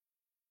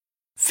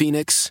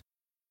 Phoenix,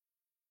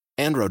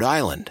 and Rhode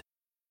Island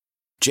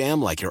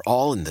jam like you're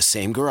all in the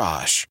same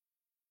garage.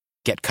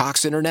 Get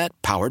Cox Internet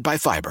powered by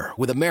fiber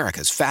with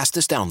America's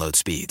fastest download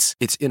speeds.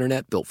 It's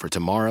internet built for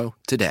tomorrow,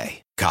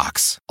 today.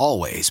 Cox,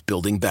 always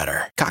building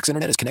better. Cox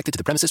Internet is connected to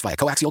the premises via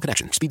coaxial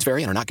connection. Speeds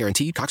vary and are not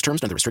guaranteed. Cox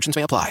terms and other restrictions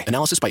may apply.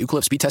 Analysis by Ookla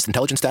of Speed Test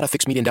Intelligence Data.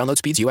 Fixed median download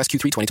speeds. US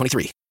Q3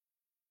 2023.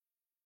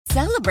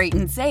 Celebrate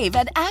and save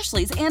at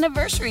Ashley's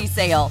Anniversary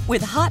Sale.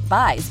 With Hot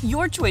Buys,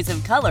 your choice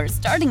of colors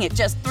starting at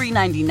just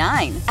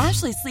 $3.99.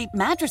 Ashley Sleep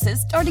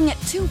mattresses starting at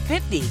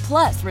 $2.50.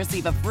 Plus,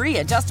 receive a free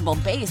adjustable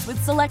base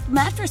with select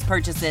mattress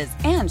purchases.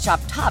 And shop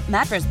top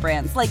mattress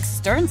brands like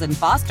Stearns &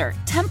 Foster,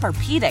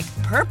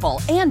 Tempur-Pedic,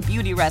 Purple, and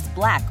Beautyrest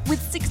Black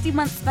with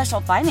 60-month special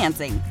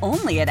financing.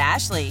 Only at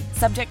Ashley.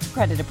 Subject to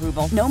credit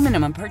approval. No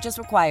minimum purchase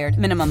required.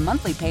 Minimum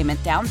monthly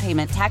payment, down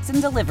payment, tax,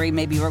 and delivery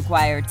may be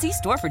required. See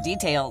store for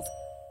details.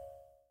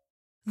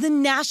 The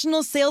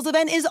national sales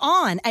event is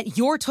on at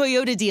your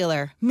Toyota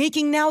dealer,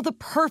 making now the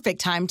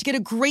perfect time to get a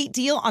great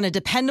deal on a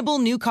dependable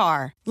new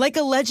car. Like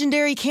a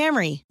legendary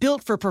Camry,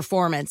 built for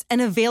performance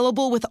and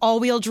available with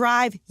all-wheel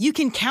drive, you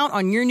can count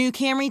on your new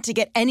Camry to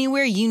get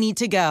anywhere you need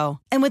to go.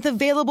 And with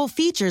available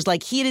features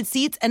like heated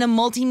seats and a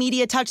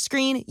multimedia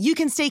touchscreen, you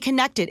can stay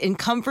connected in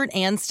comfort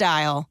and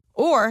style.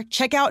 Or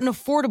check out an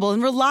affordable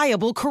and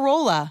reliable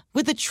Corolla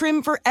with a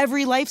trim for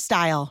every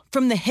lifestyle.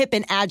 From the hip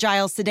and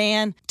agile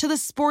sedan to the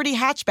sporty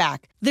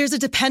hatchback, there's a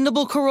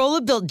dependable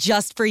Corolla built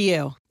just for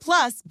you.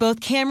 Plus, both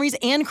Camrys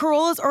and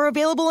Corollas are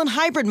available in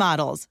hybrid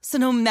models, so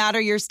no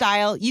matter your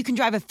style, you can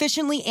drive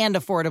efficiently and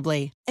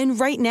affordably. And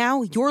right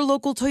now, your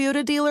local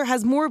Toyota dealer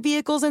has more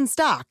vehicles in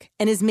stock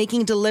and is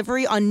making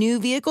delivery on new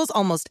vehicles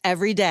almost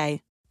every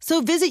day.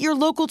 So visit your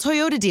local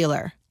Toyota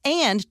dealer.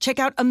 And check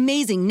out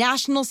amazing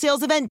national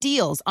sales event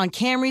deals on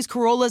Camrys,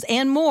 Corollas,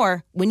 and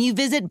more when you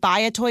visit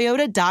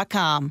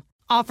buyatoyota.com.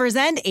 Offers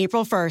end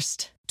April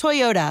 1st.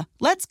 Toyota,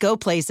 let's go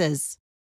places.